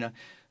say, Mina,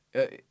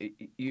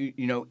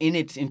 in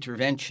its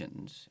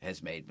interventions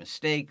has made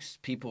mistakes.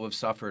 People have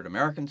suffered.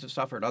 Americans have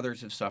suffered.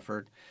 Others have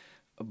suffered.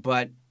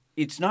 But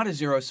it's not a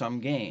zero-sum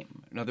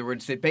game. In other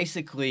words, that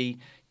basically,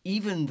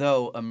 even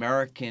though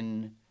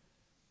American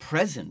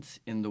presence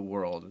in the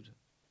world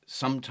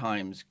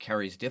sometimes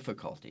carries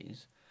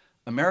difficulties,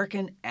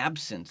 American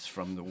absence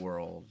from the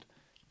world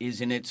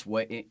is in its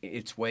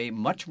way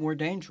much more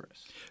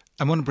dangerous.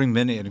 I want to bring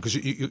Minnie in because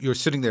you're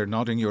sitting there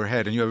nodding your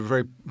head and you have a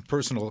very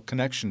personal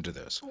connection to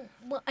this.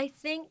 Well, I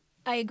think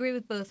I agree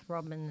with both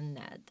Robin and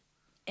Ned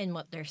in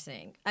what they're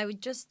saying. I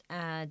would just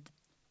add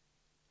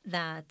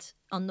that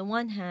on the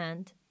one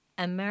hand,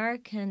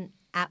 American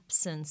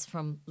absence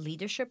from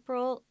leadership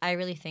role, I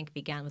really think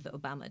began with the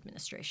Obama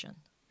administration.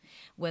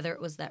 Whether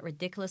it was that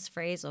ridiculous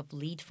phrase of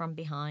lead from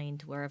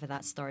behind, wherever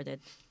that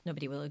started,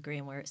 nobody will agree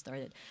on where it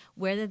started.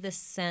 Whether the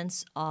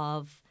sense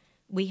of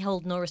we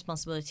hold no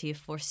responsibility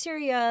for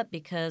Syria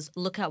because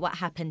look at what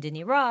happened in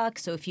Iraq.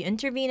 So if you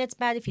intervene, it's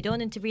bad. If you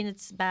don't intervene,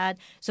 it's bad.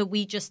 So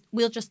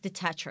we'll just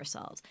detach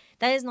ourselves.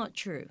 That is not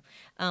true.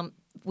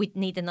 We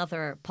need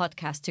another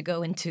podcast to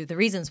go into the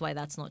reasons why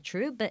that's not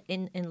true. But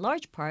in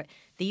large part,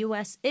 the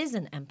U.S. is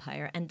an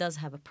empire and does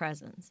have a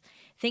presence.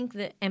 Think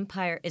the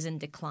empire is in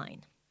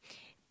decline.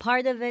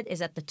 Part of it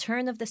is at the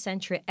turn of the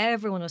century,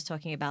 everyone was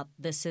talking about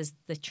this is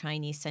the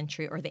Chinese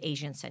century or the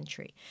Asian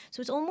century.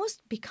 So it's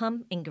almost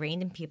become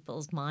ingrained in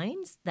people's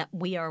minds that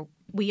we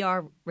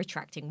are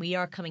retracting, we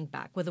are coming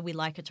back, whether we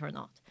like it or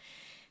not.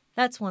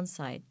 That's one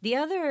side. The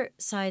other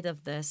side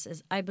of this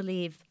is, I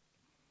believe,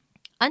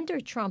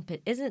 under Trump,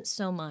 it isn't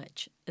so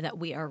much that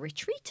we are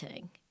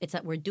retreating. It's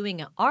that we're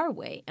doing it our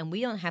way, and we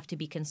don't have to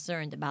be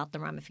concerned about the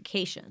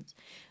ramifications.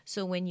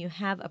 So when you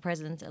have a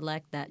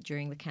president-elect that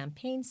during the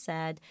campaign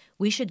said,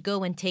 we should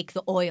go and take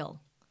the oil.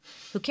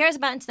 Who cares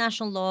about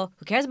international law?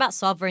 Who cares about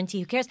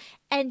sovereignty? Who cares?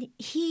 And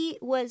he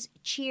was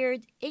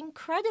cheered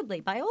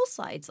incredibly by all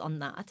sides on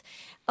that,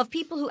 of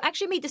people who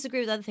actually may disagree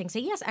with other things, say,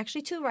 yes,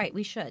 actually, too right,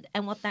 we should,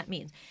 and what that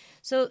means.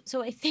 So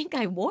I think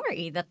I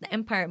worry that the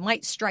empire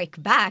might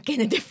strike back in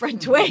a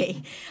different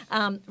way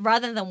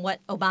rather than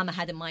what Obama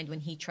had in mind when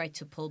he tried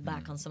to pull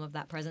back on some of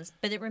that presence.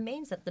 But it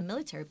remains that the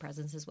military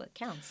presence is what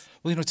counts.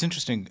 Well, it's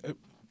interesting.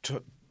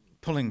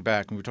 Pulling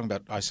back, and we were talking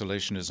about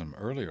isolationism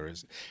earlier,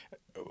 is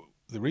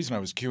the reason I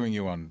was cueing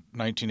you on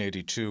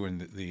 1982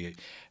 and the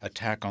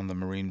attack on the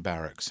Marine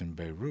barracks in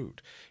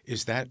Beirut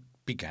is that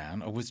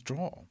began a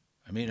withdrawal.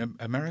 I mean,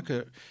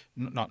 America,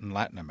 not in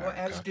Latin America.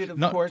 Well, as did, of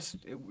course,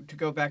 to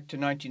go back to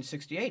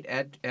 1968,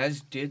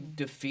 as did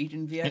defeat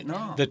in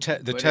Vietnam. The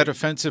Tet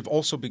Offensive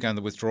also began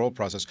the withdrawal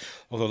process,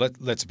 although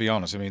let's be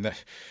honest. I mean,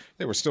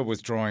 they were still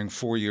withdrawing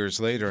 4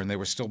 years later, and they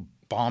were still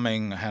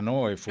bombing Hanoi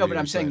 4 years later. No, but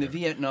I'm saying the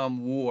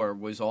Vietnam War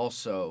was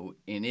also,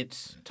 in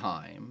its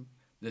time,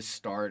 the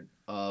start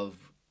of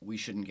we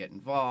shouldn't get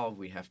involved.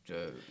 We have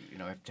to,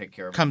 take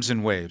care of. Comes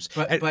in waves,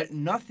 but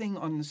nothing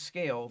on the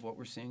scale of what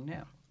we're seeing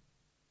now.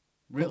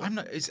 Really,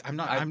 well,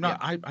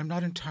 I'm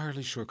not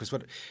entirely sure because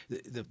what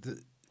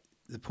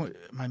the point.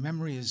 My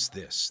memory is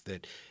this: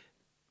 that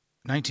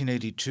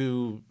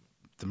 1982,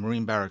 the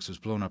Marine barracks was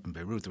blown up in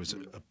Beirut. There was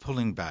a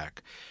pulling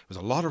back. There was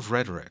a lot of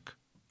rhetoric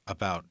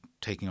about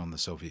taking on the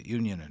Soviet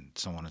Union and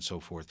so on and so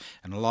forth,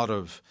 and a lot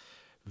of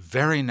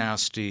very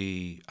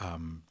nasty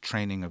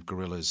training of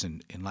guerrillas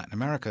in Latin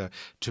America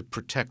to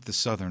protect the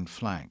southern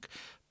flank,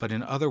 but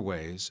in other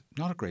ways,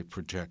 not a great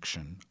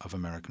projection of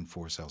American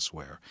force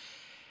elsewhere,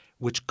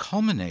 which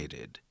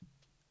culminated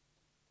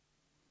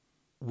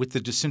with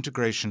the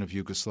disintegration of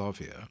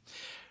Yugoslavia.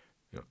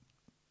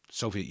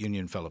 Soviet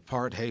Union fell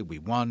apart. Hey, we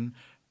won.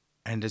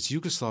 And as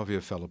Yugoslavia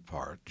fell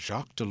apart,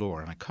 Jacques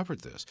Delors, and I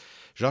covered this,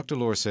 Jacques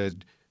Delors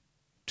said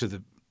to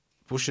the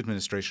Bush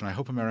administration, I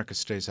hope America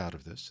stays out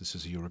of this. This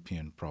is a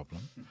European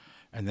problem.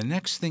 And the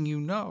next thing you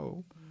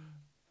know,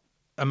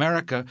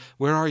 America,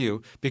 where are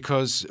you?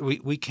 Because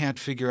we can't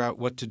figure out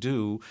what to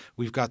do.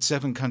 We've got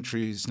 7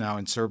 countries now,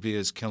 and Serbia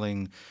is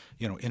killing,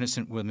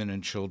 innocent women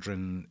and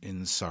children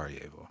in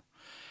Sarajevo.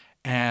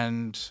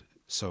 And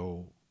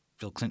so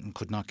Bill Clinton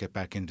could not get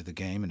back into the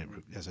game,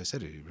 and as I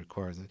said, it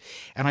requires it.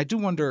 And I do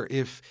wonder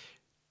if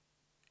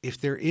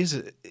there is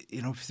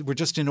if we're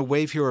just in a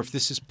wave here, or if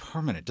this is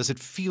permanent. Does it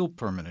feel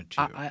permanent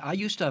to you? I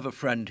used to have a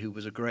friend who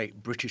was a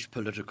great British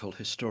political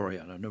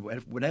historian. And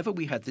whenever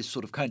we had this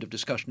sort of kind of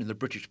discussion in the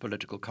British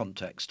political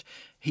context,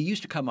 he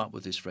used to come up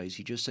with this phrase.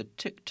 He just said,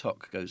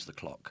 tick-tock goes the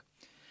clock.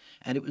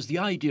 And it was the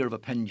idea of a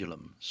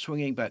pendulum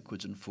swinging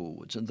backwards and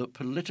forwards, and that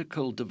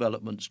political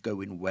developments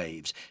go in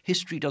waves.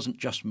 History doesn't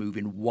just move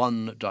in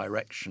one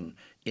direction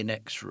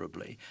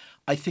inexorably.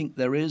 I think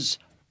there is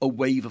a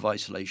wave of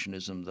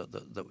isolationism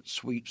that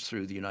sweeps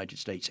through the United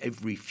States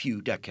every few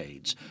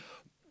decades.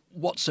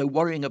 What's so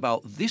worrying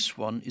about this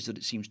one is that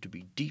it seems to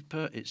be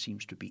deeper, it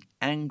seems to be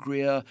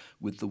angrier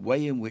with the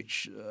way in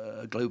which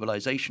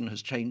globalization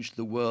has changed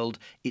the world.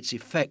 Its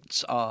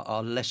effects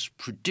are less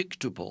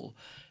predictable.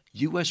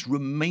 US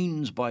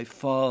remains by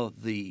far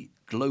the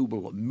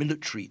global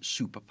military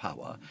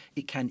superpower.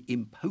 It can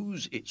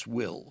impose its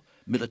will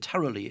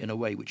militarily in a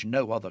way which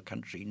no other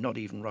country, not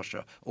even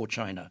Russia or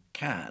China,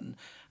 can.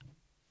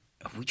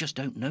 We just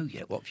don't know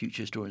yet what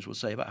future historians will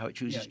say about how it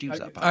chooses to use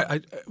that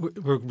power.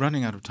 We're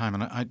running out of time,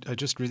 and I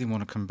just really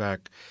want to come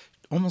back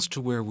almost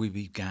to where we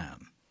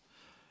began.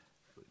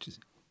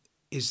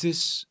 Is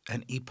this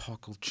an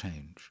epochal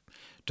change?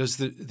 Does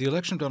the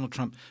election of Donald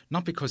Trump,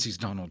 not because he's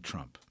Donald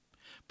Trump,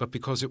 but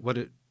because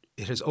it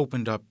has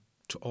opened up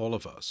to all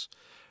of us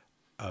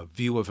a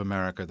view of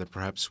America that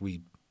perhaps we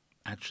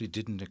actually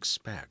didn't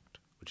expect,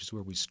 which is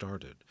where we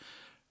started,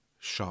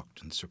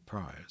 shocked and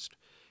surprised.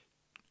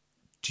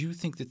 Do you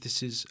think that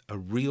this is a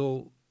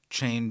real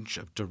change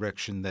of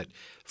direction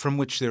from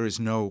which there is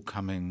no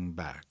coming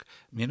back?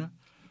 Mina?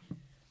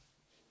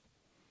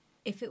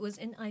 If it was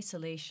in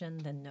isolation,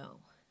 then no.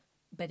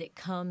 But it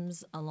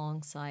comes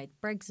alongside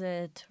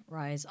Brexit,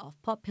 rise of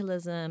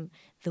populism,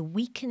 the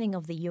weakening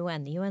of the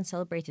UN. The UN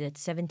celebrated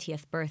its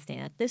 70th birthday,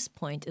 and at this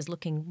point is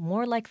looking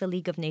more like the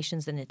League of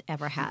Nations than it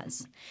ever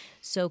has.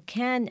 So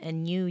can a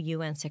new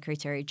UN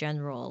Secretary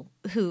General,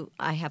 who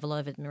I have a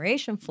lot of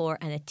admiration for,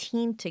 and a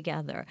team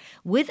together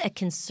with a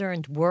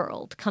concerned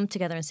world come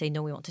together and say,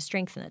 no, we want to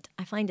strengthen it?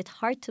 I find it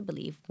hard to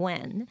believe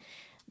when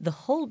the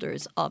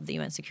holders of the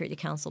UN Security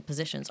Council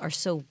positions are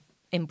so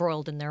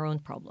embroiled in their own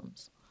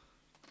problems.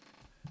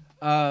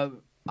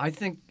 I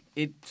think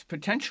it's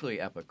potentially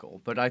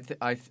epical, but I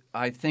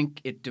think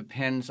it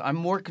depends. I'm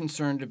more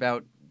concerned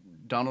about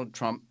Donald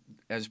Trump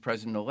as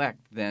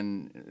president-elect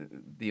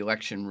than the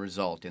election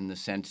result, in the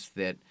sense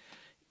that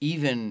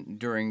even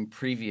during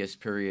previous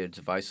periods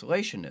of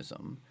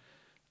isolationism,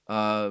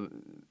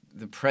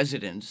 the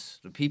presidents,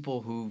 the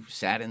people who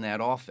sat in that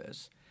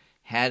office,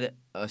 had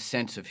a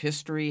sense of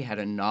history, had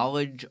a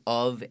knowledge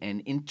of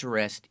and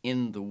interest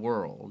in the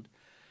world,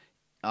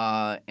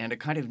 and a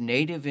kind of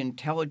native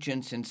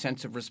intelligence and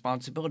sense of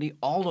responsibility,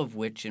 all of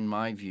which, in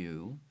my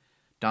view,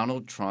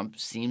 Donald Trump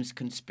seems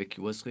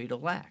conspicuously to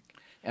lack.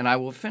 And I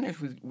will finish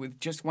with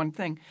just one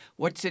thing.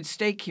 What's at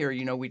stake here,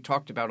 we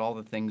talked about all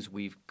the things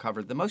we've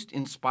covered. The most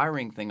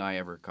inspiring thing I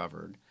ever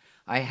covered,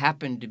 I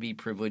happened to be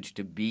privileged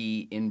to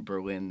be in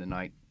Berlin the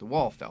night the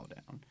wall fell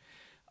down.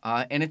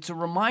 And it's a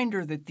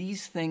reminder that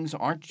these things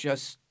aren't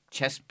just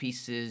chess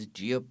pieces,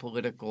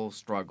 geopolitical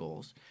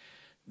struggles,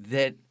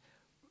 that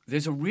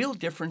there's a real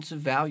difference of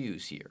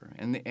values here,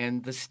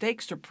 and the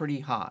stakes are pretty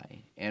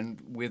high. And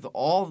with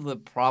all the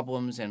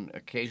problems and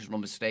occasional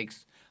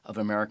mistakes of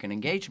American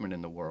engagement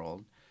in the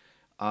world,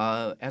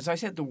 as I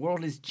said, the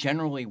world is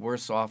generally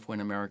worse off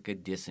when America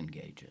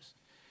disengages.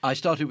 I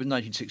started with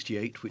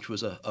 1968, which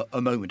was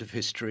a moment of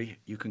history.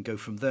 You can go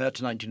from there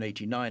to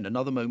 1989,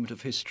 another moment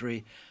of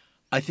history.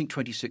 I think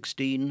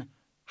 2016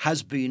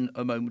 has been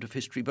a moment of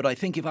history, but I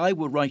think if I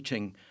were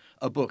writing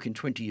a book in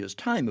 20 years'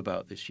 time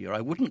about this year,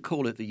 I wouldn't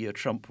call it the year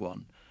Trump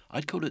won.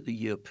 I'd call it the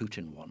year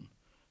Putin won,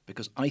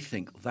 because I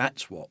think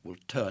that's what will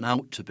turn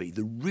out to be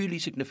the really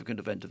significant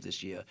event of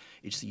this year.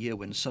 It's the year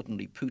when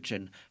suddenly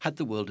Putin had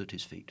the world at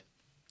his feet.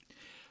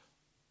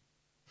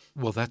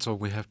 Well, that's all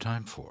we have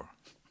time for.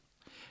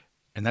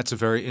 And that's a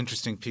very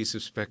interesting piece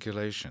of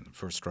speculation,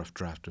 first rough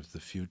draft of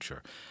the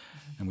future.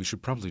 And we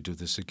should probably do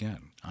this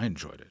again. I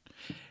enjoyed it.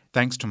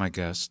 Thanks to my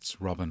guests,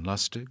 Robin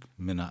Lustig,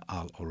 Mina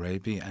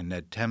Al-Oraibi, and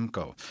Ned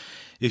Temko.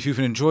 If you've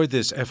enjoyed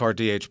this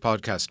FRDH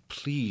podcast,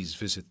 please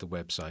visit the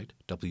website,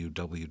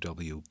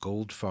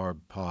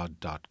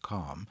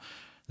 www.goldfarbpod.com.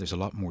 There's a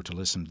lot more to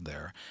listen to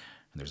there.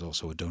 And there's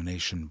also a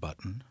donation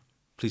button.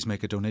 Please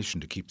make a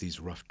donation to keep these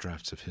rough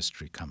drafts of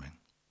history coming.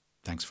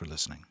 Thanks for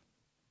listening.